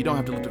design. You don't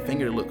have to lift a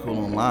finger to look cool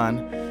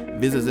online.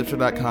 Visit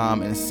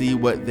Zipster.com and see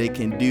what they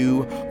can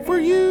do for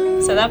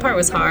you. So that part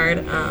was hard.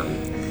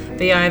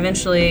 But yeah, I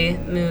eventually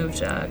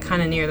moved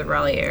kind of near the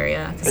Raleigh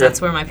area because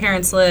that's where my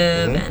parents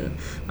live and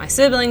my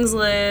siblings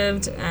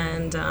lived,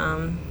 and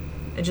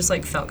it just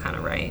like felt kind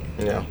of right.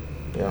 Yeah,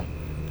 yeah,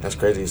 that's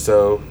crazy.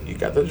 So you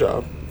got the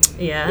job.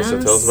 Yeah.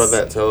 So tell us about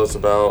that. Tell us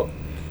about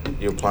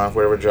you applying for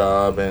whatever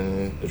job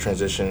and the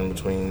transition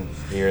between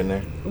here and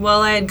there.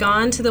 Well, I had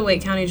gone to the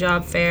Wake County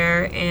Job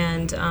Fair,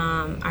 and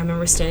I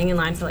remember standing in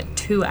line for like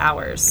 2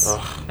 hours.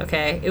 Ugh.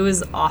 Okay, it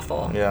was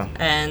awful. Yeah.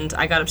 And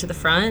I got up to the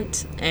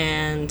front,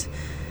 and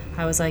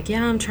I was like,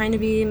 yeah, I'm trying to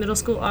be middle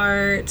school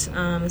art.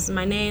 This is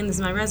my name. This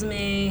is my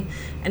resume.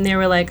 And they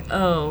were like,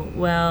 oh,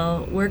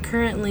 well, we're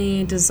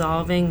currently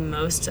dissolving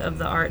most of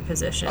the art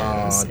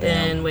positions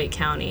in Wake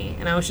County.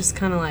 And I was just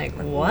kind of like,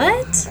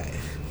 what?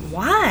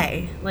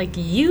 Why? Like,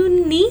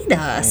 you need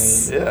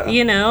us,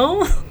 you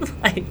know?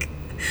 Like,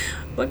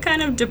 what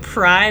kind of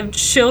deprived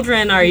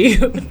children are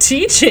you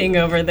teaching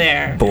over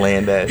there?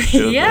 Bland ass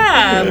children.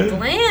 Yeah,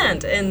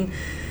 bland. And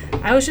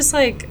I was just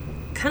like,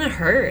 kind of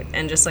hurt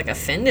and just like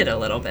offended a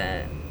little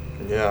bit.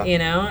 Yeah. You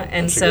know?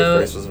 And your so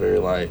face was very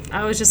like,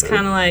 I was just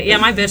kind of like, yeah,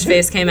 my bitch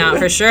face came out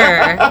for sure.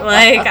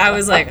 Like, I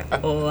was like,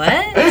 what?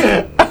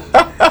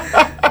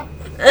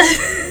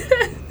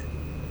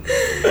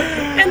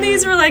 And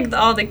these were like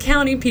all the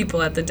county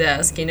people at the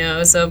desk, you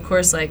know? So of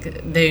course,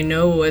 like, they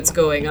know what's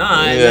going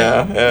on.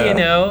 Yeah. You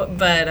know?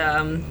 But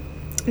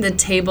the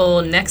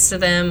table next to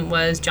them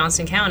was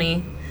Johnston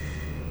County,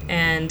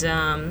 and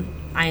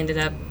I ended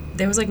up,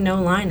 there was like no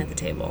line at the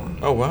table.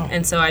 Oh, wow.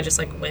 And so I just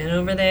like went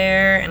over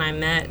there, and I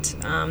met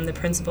the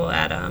principal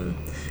at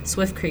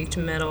Swift Creek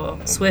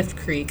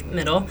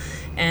Middle,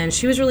 and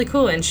she was really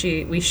cool, and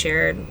we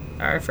shared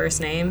our first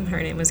name.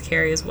 Her name was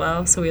Carrie as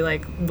well, so we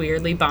like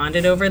weirdly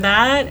bonded over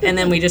that. And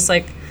then we just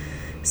like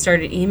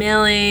started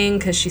emailing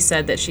because she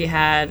said that she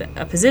had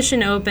a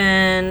position open,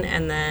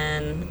 and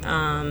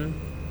then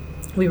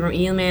we were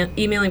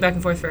emailing back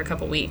and forth for a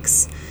couple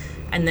weeks.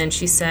 And then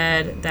she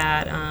said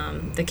that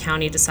the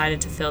county decided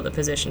to fill the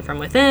position from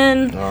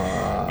within.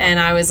 And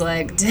I was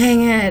like,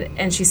 dang it.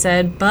 And she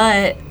said,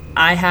 but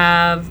I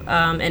have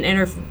an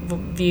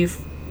interview,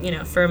 you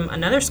know, from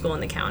another school in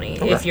the county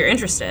if you're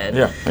interested.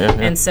 Yeah.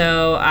 And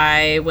so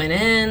I went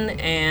in,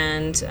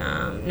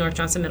 and North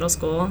Johnston Middle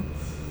School,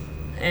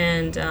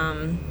 and,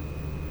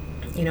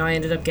 you know, I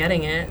ended up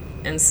getting it.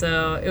 And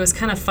so it was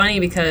kind of funny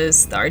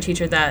because the art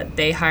teacher that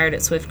they hired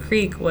at Swift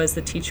Creek was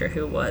the teacher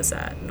who was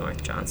at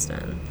North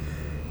Johnston.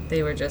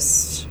 They were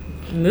just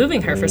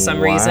moving her for some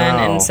reason,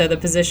 and so the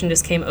position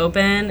just came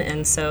open,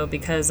 and so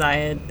because I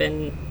had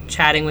been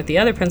chatting with the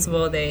other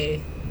principal,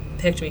 they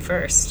picked me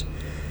first.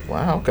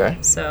 Wow, okay.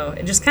 So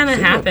it just kind of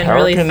happened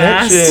really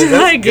fast,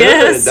 I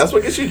guess. Good. That's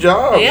what gets you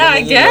jobs. Yeah,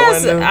 I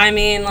guess. I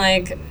mean,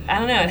 like, I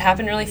don't know, it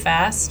happened really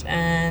fast,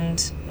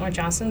 and North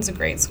Johnston's a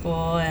great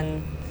school,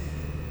 and,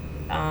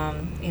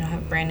 you know, I have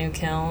a brand new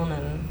kiln,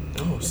 and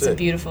it's a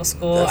beautiful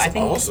school. That's I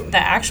think awesome. The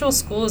actual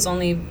school has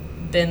only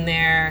been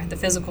there, the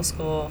physical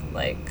school,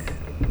 like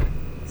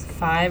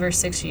 5 or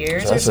 6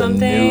 years or something.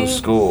 That's a new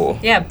school.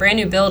 Yeah, brand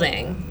new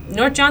building.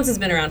 North Johnston's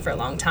been around for a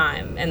long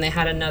time, and they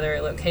had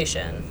another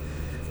location.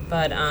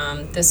 But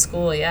this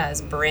school, yeah,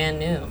 is brand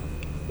new.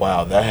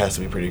 Wow, that has to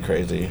be pretty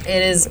crazy. It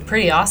is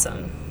pretty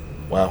awesome.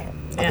 Wow.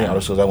 I think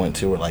other schools I went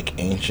to were like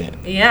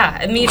ancient. Yeah,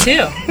 and me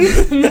too.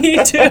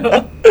 Me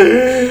too.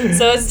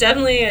 So it's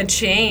definitely a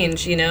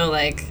change, you know,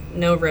 like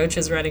no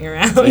roaches running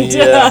around.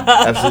 Yeah,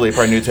 absolutely.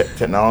 Probably new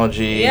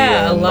technology.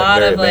 Yeah, a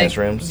lot of like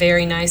rooms.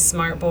 very nice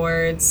smart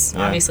boards.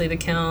 Yeah. Obviously the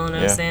kiln,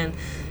 I was saying,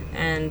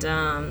 and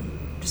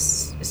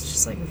it's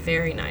just like a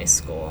very nice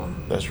school.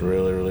 That's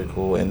really, really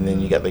cool. And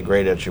then you got the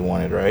grade that you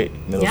wanted, right?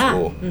 Middle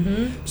school.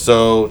 Mm-hmm.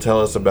 So tell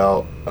us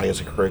about, I guess,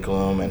 the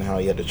curriculum and how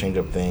you had to change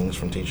up things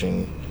from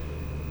teaching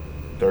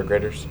third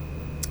graders.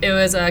 It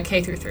was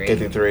K through 3. K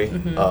through 3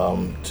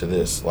 to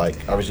this, like,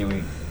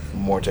 obviously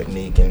more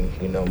technique and,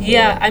 you know,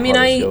 more I mean,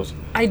 skills.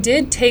 I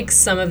did take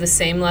some of the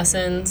same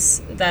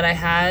lessons that I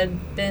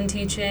had been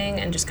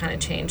teaching and just kind of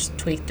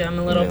tweaked them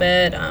a little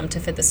bit to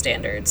fit the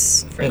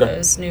standards for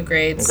those new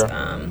grades.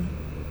 Okay.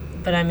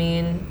 But I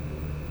mean,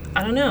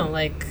 I don't know,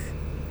 like,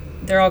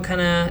 they're all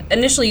kind of,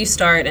 initially you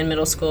start in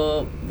middle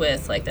school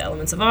with like the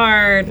elements of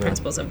art,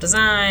 principles of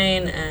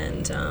design,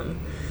 and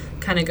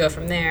kind of go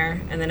from there.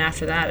 And then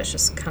after that, it's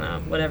just kind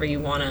of whatever you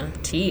want to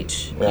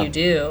teach, you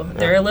do.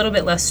 They're a little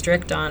bit less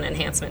strict on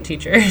enhancement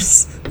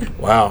teachers.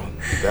 Wow,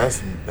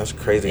 that's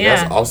crazy. Yeah.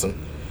 That's awesome.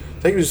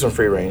 They give you some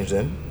free range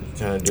then.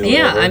 Kind of do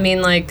whatever. I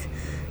mean, like,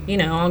 you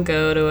know, I'll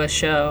go to a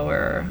show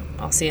or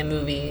I'll see a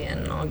movie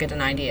and I'll get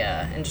an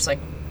idea and just like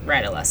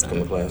write a lesson.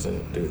 Come to class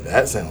and dude,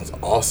 that sounds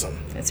awesome.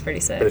 It's pretty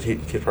sick. But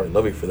kids probably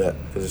love you for that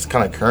because it's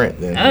kind of current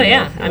then. Oh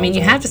yeah, I mean,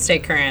 you have to stay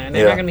current, or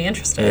they're not going to be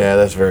interested. Yeah,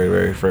 that's very,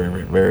 very,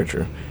 very, very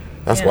true.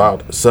 That's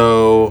wild.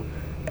 So,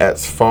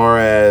 as far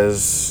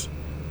as,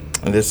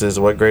 and this is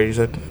what grade you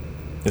said?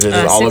 Is it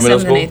just all of middle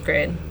school? 6th, 7th, and 8th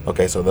grade.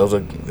 Okay, so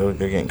they're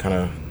getting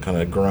kind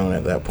of grown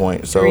at that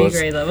point. So 3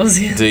 grade levels.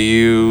 Yeah.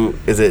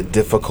 Is it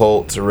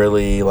difficult to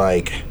really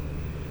like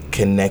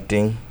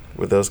connecting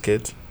with those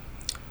kids?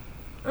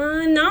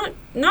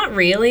 Not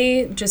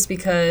really, just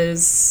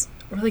because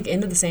we're like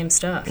into the same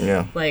stuff.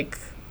 Yeah. Like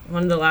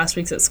one of the last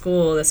weeks at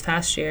school this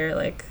past year,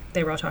 like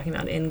they were all talking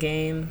about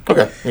Endgame.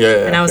 Okay.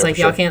 Yeah. And I was like,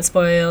 y'all can't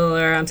spoil,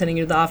 or I'm sending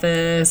you to the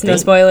office. No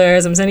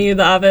spoilers. I'm sending you to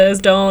the office.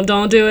 Don't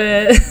do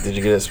it. Did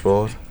you get it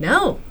spoiled?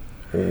 No.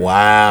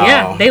 Wow.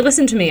 Yeah, they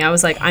listened to me. I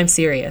was like, I'm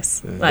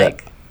serious.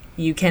 Like,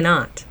 you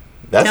cannot.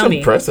 That's tell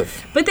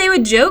impressive. Me. But they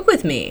would joke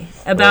with me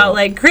about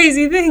like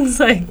crazy things.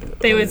 Like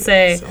they would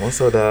say,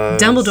 "So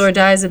dies. Dumbledore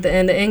dies at the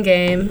end of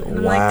Endgame." And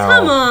I'm like,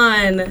 "Come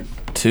on."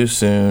 Too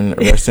soon.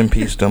 Rest in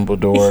peace,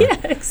 Dumbledore.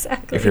 Yeah,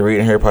 exactly. If you're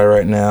reading Harry Potter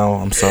right now,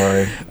 I'm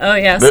sorry. Oh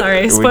yeah,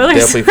 sorry.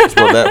 Spoilers. We definitely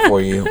spoiled that for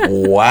you.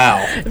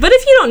 Wow. But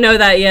if you don't know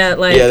that yet,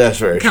 like, yeah, that's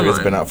very true. On. It's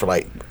been out for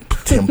like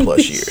 10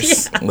 plus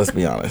years. Yeah. Let's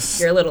be honest.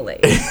 You're a little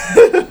late.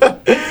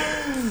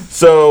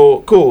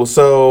 So cool.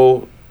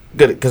 So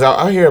good, because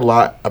I hear a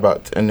lot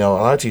about, a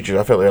lot of teachers.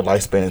 I feel like their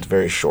lifespan is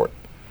very short.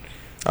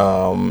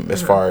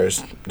 As far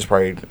as it's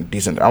probably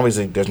decent.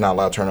 Obviously, there's not a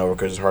lot of turnover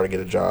because it's hard to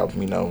get a job,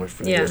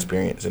 with your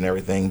experience and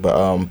everything. But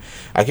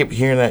I keep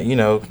hearing that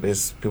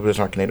there's people that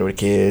aren't connected with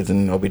kids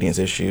and obedience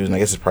issues, and I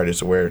guess it's probably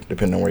just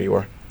depending on where you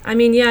are. I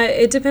mean, yeah,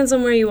 it depends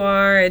on where you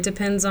are. It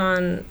depends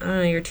on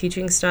your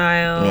teaching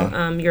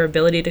style, your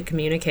ability to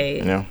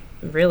communicate. Yeah.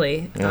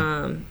 Really,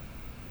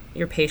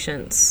 your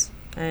patience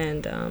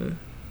and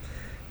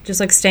just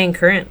like staying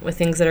current with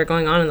things that are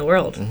going on in the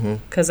world.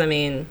 Because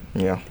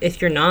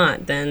if you're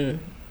not, then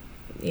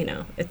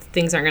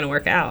things aren't going to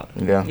work out.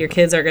 Yeah. Your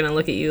kids are going to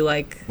look at you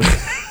like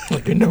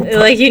like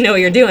like you know what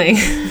you're doing.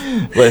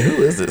 Like,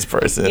 who is this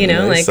person?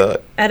 Like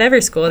at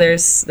every school,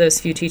 there's those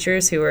few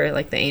teachers who are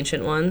like the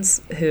ancient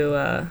ones who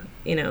are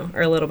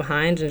a little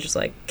behind and just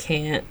like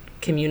can't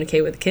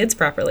communicate with kids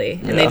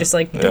properly, and they just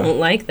like don't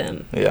like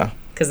them. Yeah.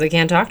 Because they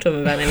can't talk to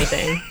them about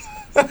anything.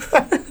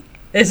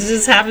 It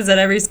just happens at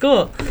every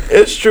school.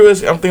 It's true. I'm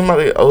thinking about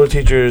the older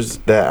teachers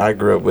that I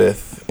grew up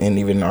with, and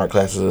even in art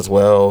classes as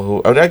well.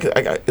 Who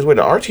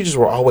the art teachers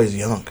were always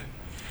young.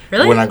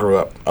 Really? When I grew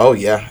up, oh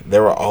yeah, they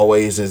were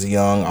always as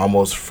young,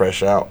 almost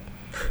fresh out,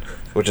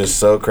 which is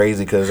so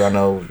crazy because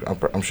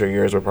I'm sure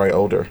yours were probably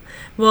older.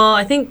 Well,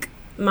 I think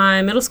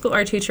my middle school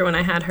art teacher, when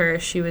I had her,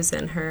 she was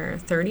in her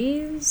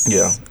 30s.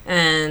 Yeah.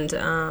 And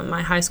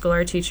my high school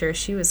art teacher,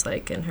 she was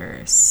like in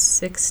her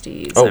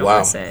 60s. Oh, I wow.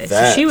 want to say.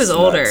 So she was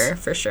older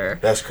for sure.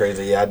 That's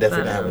crazy. Yeah, I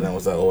definitely didn't have when I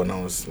was that old, and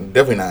I was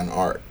definitely not in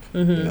art.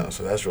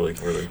 So that's really,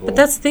 really cool. But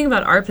that's the thing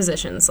about art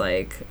positions.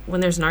 Like,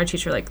 when there's an art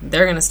teacher, like,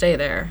 they're going to stay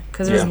there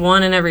because there's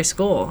one in every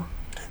school.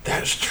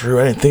 That's true.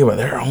 I didn't think about it.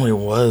 There only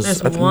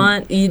was. There's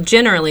one.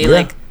 Generally,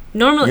 like,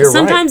 normally,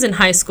 sometimes in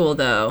high school,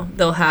 though,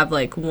 they'll have,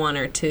 like, 1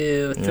 or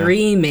 2,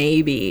 3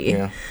 maybe.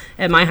 Yeah.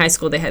 At my high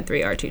school, they had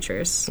 3 art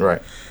teachers.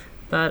 Right.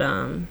 But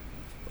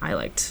I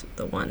liked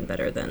the one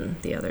better than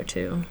the other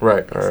 2.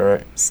 Right.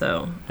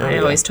 So I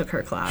always took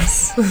her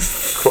class.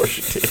 Of course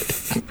you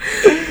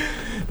did.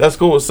 That's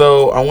cool.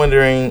 So I'm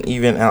wondering,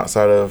 even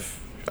outside of,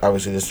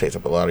 obviously this takes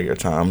up a lot of your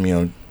time,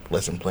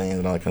 lesson plans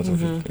and all that kinds of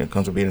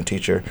comes with being a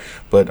teacher.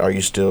 But are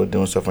you still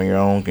doing stuff on your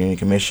own? Any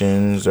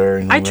commissions or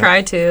anything? I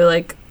try to.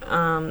 Like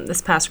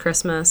this past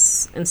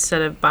Christmas,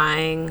 instead of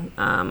buying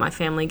my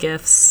family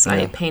gifts,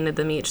 I painted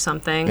them each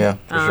something. Yeah,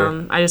 for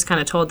sure. I just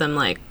kind of told them,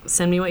 like,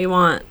 send me what you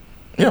want.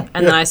 Yeah.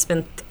 And then I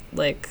spent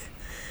like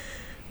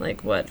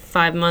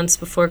 5 months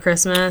before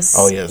Christmas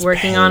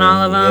working on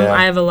all of them.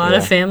 I have a lot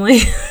of family,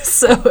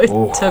 so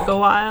it took a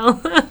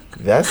while.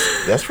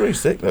 That's pretty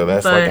sick though.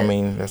 That's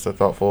that's a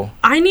thoughtful.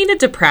 I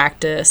needed to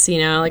practice,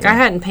 I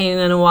hadn't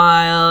painted in a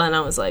while, and I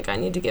was like, I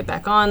need to get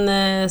back on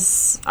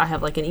this. I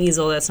have like an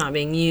easel that's not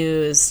being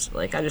used.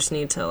 Like, I just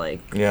need to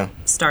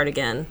start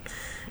again.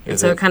 And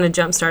so it kind of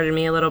jump started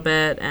me a little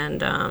bit,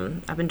 and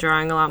I've been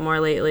drawing a lot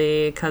more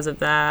lately because of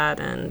that,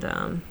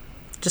 and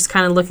just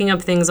kind of looking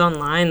up things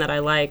online that I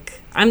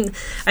like.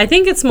 I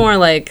think it's more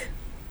like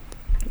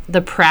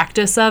the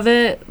practice of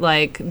it,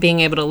 like being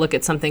able to look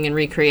at something and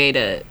recreate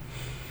it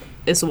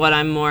is what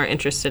I'm more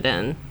interested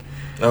in.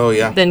 Oh,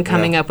 yeah. Than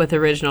coming up with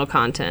original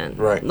content.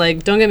 Right.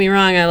 Like, don't get me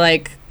wrong, I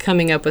like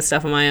coming up with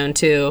stuff on my own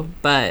too,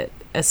 but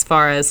as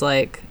far as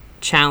like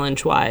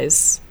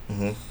challenge-wise,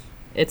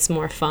 it's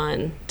more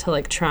fun to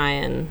like try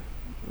and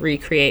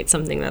recreate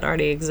something that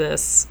already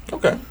exists.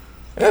 Okay.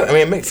 Yeah,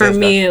 it makes sense. For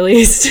me, at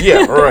least.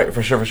 Yeah, right,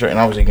 for sure. And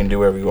obviously you can do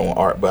whatever you want with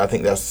art, but I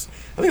think it's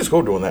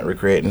cool doing that,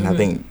 recreating. I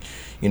think,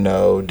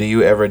 do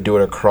you ever do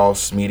it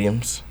across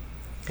mediums?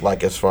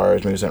 Like, as far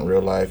as maybe it's in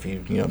real life,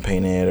 you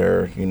paint it,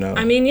 or,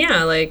 I mean,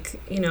 yeah, like,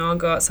 I'll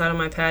go outside on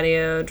my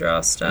patio,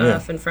 draw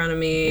stuff in front of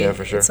me. Yeah,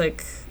 for sure. It's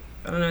like,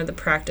 I don't know, the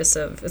practice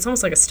of, it's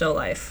almost like a still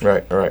life.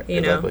 Right,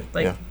 exactly.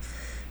 Like,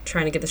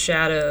 trying to get the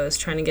shadows,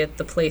 trying to get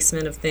the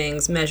placement of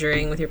things,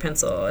 measuring with your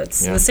pencil.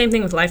 It's the same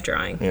thing with life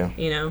drawing,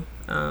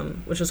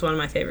 which was one of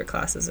my favorite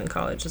classes in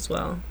college as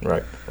well.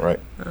 Right.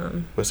 But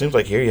it seems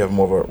like here you have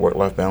more of a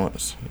work-life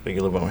balance. You're a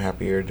little bit more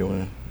happier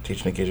teaching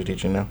the kids you're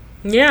teaching now.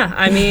 Yeah,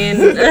 I mean,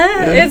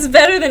 it's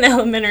better than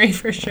elementary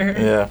for sure.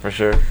 Yeah, for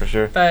sure.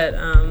 But,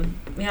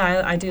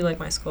 I do like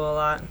my school a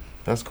lot.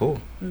 That's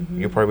cool.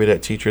 You'll probably be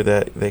that teacher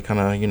that they kind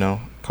of,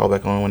 call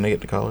back on when they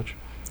get to college.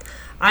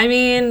 I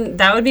mean,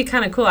 that would be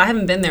kind of cool. I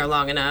haven't been there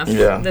long enough.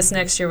 Yeah. This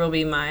next year will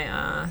be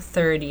my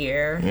third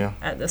year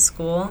at the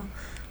school,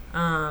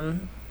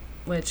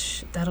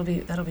 which that'll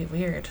be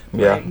weird.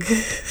 Yeah. Like,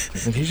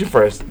 you've been teaching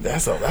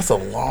that's a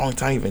long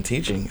time you've been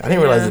teaching. I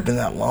didn't realize it's been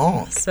that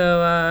long.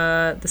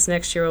 So this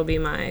next year will be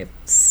my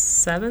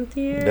 7th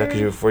year. Yeah, because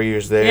you were 4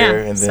 years there,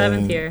 and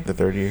then 7th year. The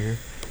 3rd year.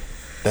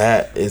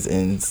 That is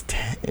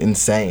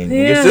insane.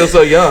 Yeah. You're still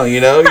so young,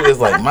 You're just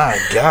like, my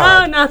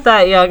God. Oh, not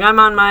that young. I'm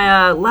on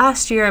my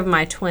last year of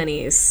my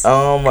 20s.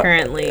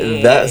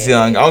 Currently. That's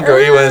young. I don't care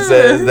what anyone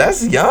says.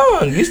 That's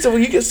young.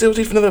 You can still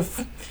teach for another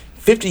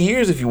 50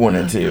 years if you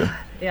wanted to.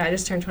 Yeah, I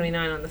just turned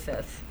 29 on the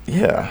 5th.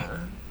 Yeah.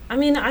 I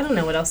mean, I don't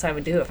know what else I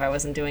would do if I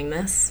wasn't doing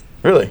this.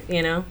 Really?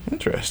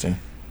 Interesting.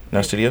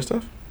 No studio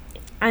stuff?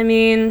 I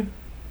mean,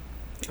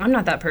 I'm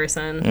not that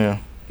person. Yeah.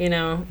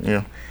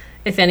 Yeah.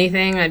 If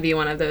anything, I'd be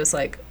one of those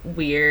like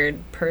weird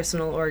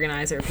personal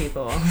organizer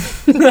people.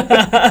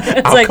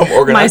 It's like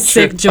my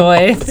sick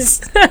joy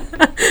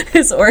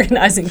is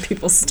organizing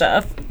people's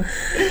stuff.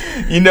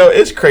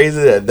 It's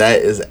crazy that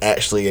is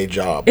actually a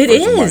job. It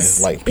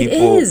is. Like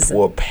people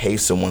will pay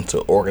someone to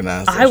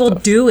organize. I will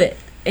do it.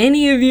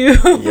 Any of you.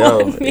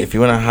 Yo, if you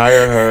want to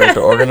hire her to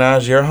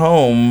organize your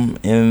home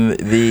in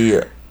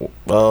the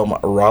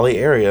Raleigh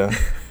area.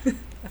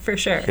 For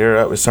sure. Hit her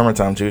up. It's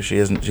summertime too. She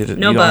isn't.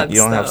 No bugs.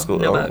 You don't have school.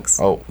 No bugs.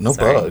 Oh, no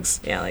Sorry.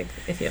 bugs. Yeah, like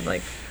if you have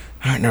like.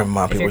 All right, never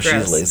mind. People, she's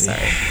gross, lazy.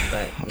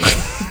 Sorry,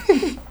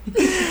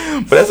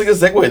 but that's a good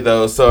segue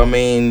though. So I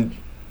mean,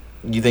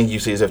 you think you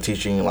see yourself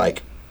teaching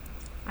like?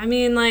 I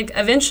mean, like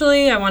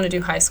eventually, I want to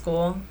do high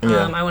school.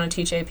 Yeah. I want to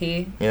teach AP.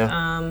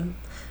 Yeah.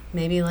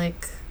 Maybe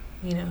like.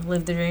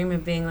 Live the dream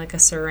of being like a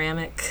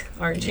ceramic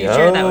art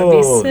teacher. That would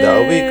be sick. That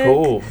would be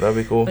cool. That'd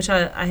be cool. Which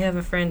I have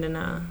a friend in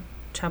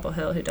Chapel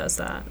Hill who does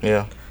that.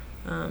 Yeah.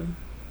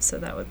 So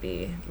that would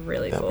be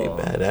really That'd cool.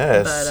 That'd be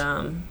badass.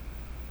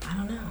 But I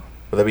don't know.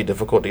 Would that be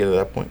difficult to get to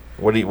that point?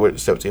 What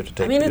steps do you have to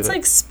take? I mean, to it's do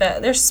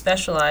like they're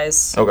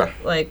specialized. Okay.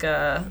 Like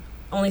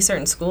only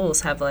certain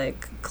schools have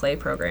like clay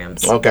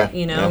programs.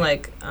 Okay.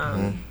 Like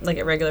like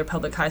at regular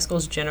public high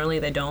schools, generally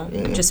they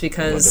don't, just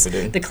because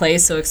What the clay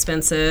is so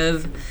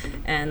expensive,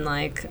 and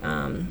like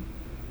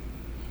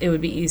it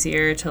would be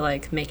easier to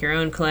like make your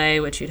own clay,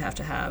 which you'd have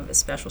to have a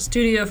special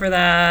studio for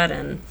that,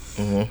 and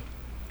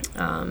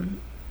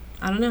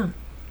I don't know.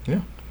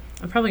 Yeah.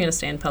 I'm probably gonna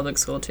stay in public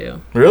school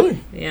too.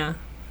 Really? Yeah.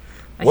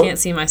 I can't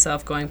see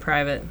myself going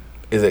private.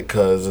 Is it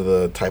because of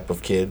the type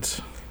of kids?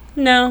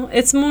 No,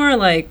 it's more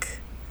like,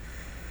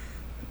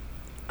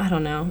 I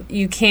don't know.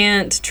 You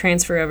can't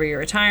transfer over your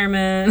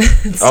retirement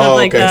and stuff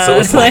like that. So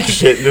it's like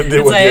shit to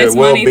do with your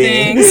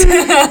well-being.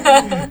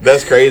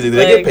 That's crazy. Do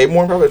they get paid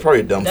more? Probably. It's probably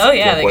a dumb. Oh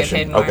yeah, they question.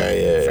 get paid more.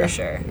 Okay, yeah, for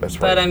sure. That's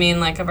but I mean,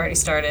 like I've already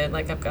started.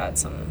 Like I've got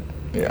some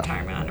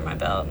retirement under my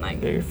belt, and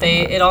like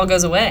it all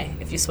goes away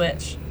if you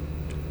switch.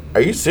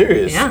 Are you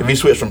serious? Yeah. If you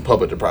switch from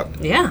public to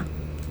private. Yeah.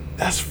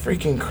 That's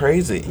freaking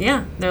crazy.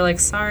 Yeah, they're like,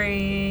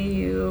 sorry,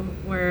 you're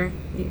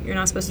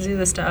not supposed to do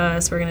this to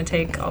us. We're gonna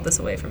take all this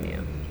away from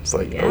you. It's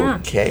like,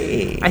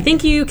 okay. I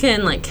think you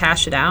can like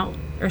cash it out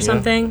or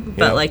something,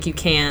 but like you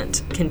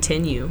can't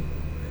continue.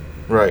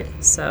 Right.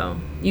 So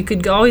you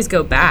could always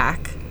go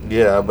back.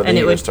 Yeah, but then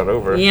you gotta start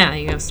over. Yeah,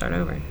 you gotta start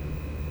over.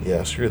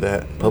 Yeah, screw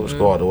that. Public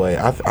school all the way.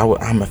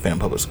 I'm a fan of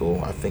public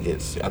school. I think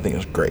it's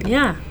great.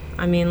 Yeah,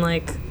 I mean,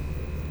 like,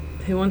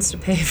 who wants to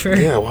pay for?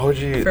 Yeah, why would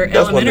you? For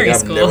that's one thing elementary I've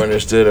school. never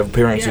understood of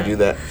parents who do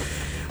that.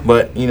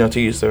 But to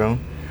each their own.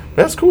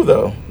 But that's cool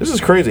though. This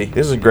is crazy.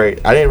 This is great.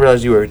 I didn't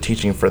realize you were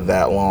teaching for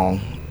that long.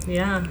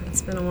 Yeah,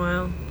 it's been a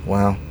while.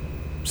 Wow.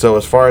 So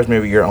as far as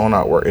maybe your own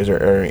artwork, is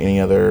there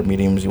any other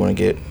mediums you want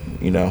to get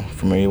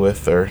familiar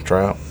with or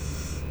try out?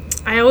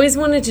 I always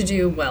wanted to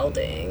do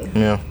welding.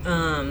 Yeah.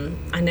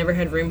 I never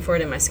had room for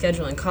it in my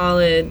schedule in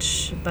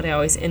college, but I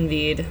always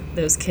envied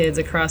those kids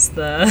across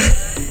the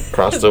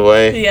the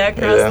way.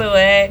 the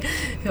way,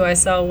 who I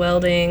saw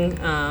welding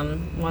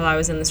while I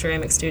was in the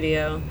ceramic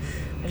studio.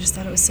 I just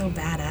thought it was so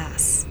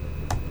badass.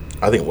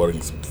 I think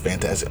welding's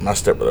fantastic. My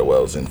stepbrother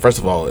welds, and first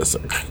of all,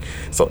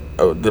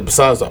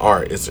 besides the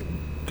art, it's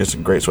a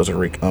great source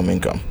of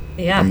income.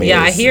 Yeah,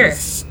 I hear.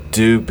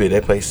 Stupid.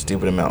 They pay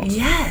stupid amounts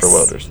for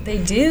welders. They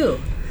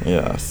do.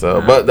 Yeah,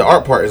 so but the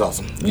art part is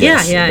awesome.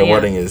 Yes, the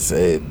welding is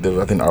I think the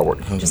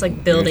artwork just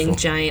like building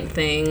giant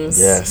things.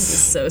 Yes, it's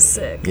so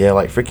sick. Yeah,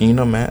 like freaking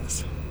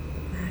Max.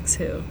 Max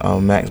who?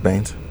 Max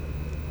Baines.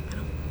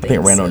 I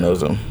think Randall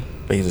knows him,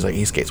 but he's just like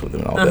he skates with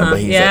him and all that. But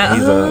he's he's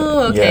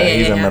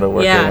a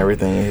metalworker and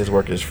everything. And his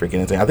work is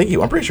freaking insane.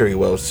 I'm pretty sure he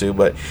welds too.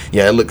 But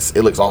yeah, it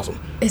looks awesome.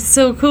 It's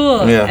so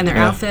cool. Yeah, and their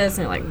outfits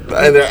and like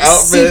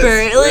super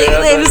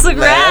they just look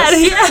rad.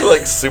 Yeah,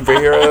 like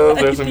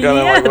superheroes or some kind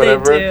of like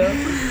whatever. They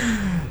do.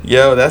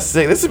 Yo, that's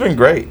sick. This has been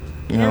great.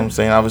 You know what I'm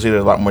saying? Obviously,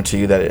 there's a lot more to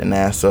you that I didn't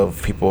ask. So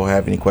if people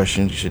have any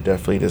questions, you should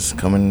definitely just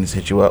come in and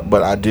hit you up.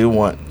 But I do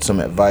want some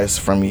advice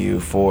from you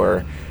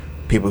for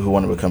people who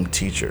want to become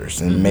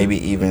teachers and maybe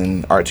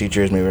even art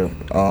teachers, maybe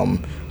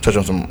touch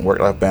on some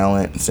work-life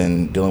balance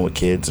and dealing with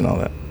kids and all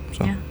that.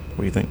 So what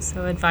do you think?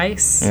 So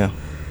advice? Yeah.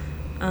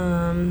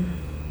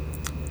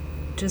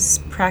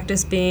 just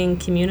practice being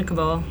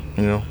communicable.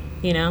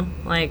 You know,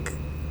 like,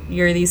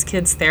 you're these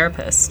kids'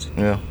 therapist.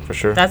 Yeah, for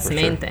sure. That's the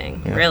main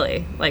thing,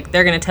 really. Like,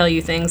 they're going to tell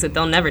you things that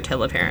they'll never tell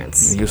their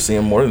parents. You see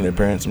them more than their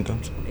parents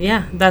sometimes.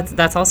 Yeah,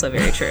 that's also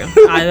very true.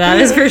 That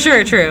is for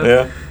sure true.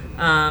 Yeah.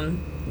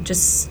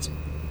 Just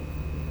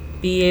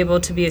be able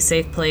to be a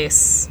safe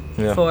place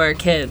for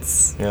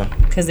kids. Yeah.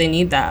 Because they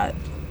need that.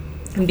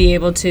 And be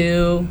able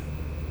to,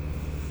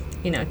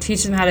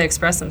 teach them how to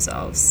express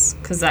themselves.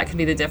 Because that could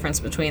be the difference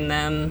between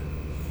them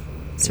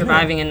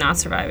surviving and not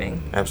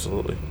surviving.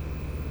 Absolutely.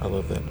 I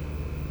love that.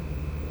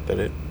 That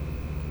it?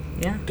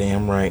 Yeah.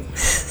 Damn right.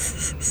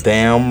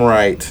 Damn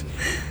right.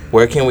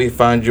 Where can we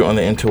find you on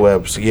the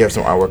interwebs? You have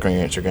some artwork on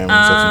your Instagram and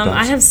stuff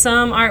sometimes. I have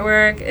some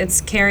artwork.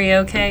 It's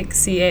Cary_Okay,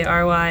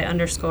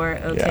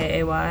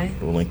 CARY_OKAY.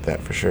 We'll link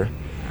that for sure.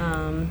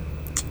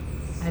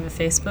 I have a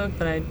Facebook,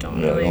 but I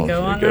don't really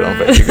go on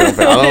that. I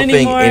don't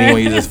think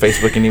anyone uses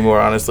Facebook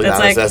anymore, honestly.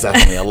 That's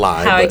actually a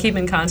lie. How I keep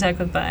in contact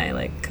with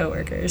my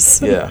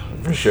coworkers. Yeah,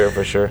 for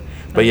sure.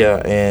 But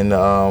yeah, and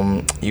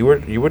you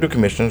would do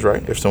commissions,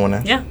 right? If someone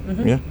asked. Yeah.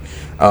 Mm-hmm. Yeah.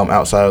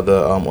 Outside of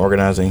the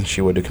organizing,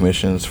 she would do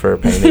commissions for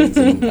paintings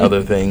and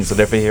other things. So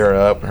definitely hit her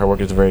up. Her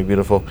work is very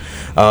beautiful.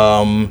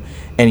 And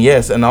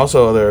yes, and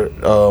also other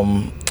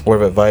word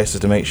of advice is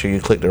to make sure you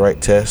click the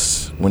right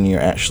tests when you're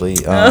actually.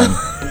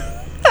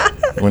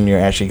 When you're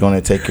actually going to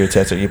take your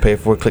test that you pay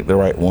for, click the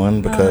right one,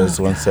 because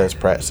one says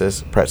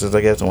practice, I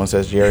guess, and one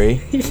says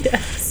Jerry.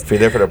 Yes. If you're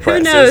there for the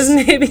practice. Who knows?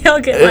 Maybe I'll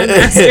get my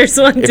master's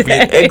one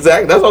day.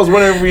 Exactly. That's what I was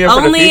wondering for the future.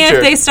 Only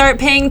if they start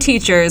paying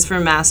teachers for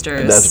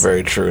masters. That's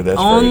very true.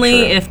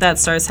 Only if that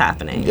starts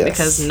happening. Yes.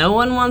 Because no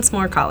one wants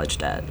more college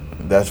debt.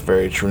 That's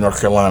very true. North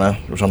Carolina,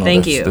 which I know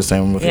that's the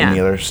same with any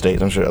other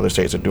states. I'm sure other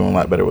states are doing a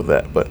lot better with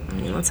that. But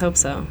let's hope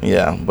so.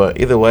 Yeah, but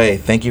either way,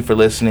 thank you for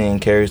listening.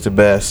 Cary's the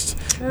best.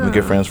 We've been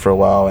good friends for a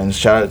while. And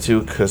shout out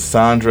to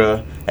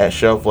Cassandra at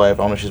Shelf Life.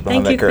 I don't know if she's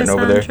behind that curtain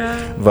over there.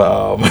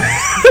 But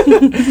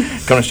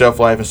come to Shelf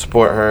Life and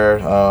support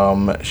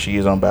her. She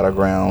is on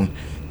Battleground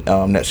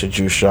next to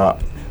Juice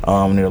Shop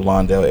near the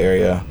Lawndale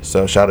area.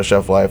 So shout out to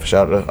Shelf Life.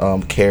 Shout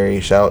out to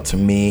Cary. Shout out to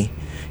me.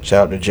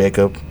 Shout out to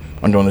Jacob.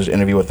 I'm doing this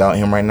interview without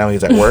him right now.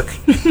 He's at work.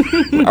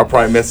 I'll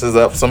probably mess this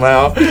up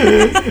somehow.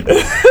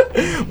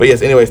 But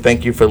yes, anyways,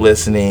 thank you for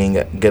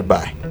listening.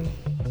 Goodbye.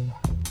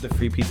 The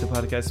Free Pizza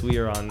Podcast. We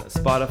are on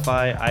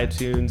Spotify,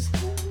 iTunes,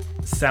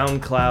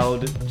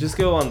 SoundCloud. Just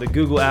go on the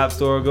Google App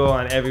Store. Go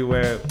on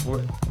everywhere.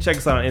 Check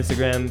us out on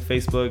Instagram,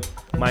 Facebook,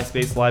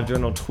 MySpace,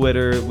 LiveJournal,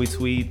 Twitter. We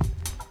tweet.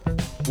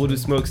 We'll do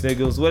smoke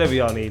sniggles, whatever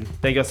y'all need.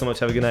 Thank y'all so much.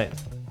 Have a good night.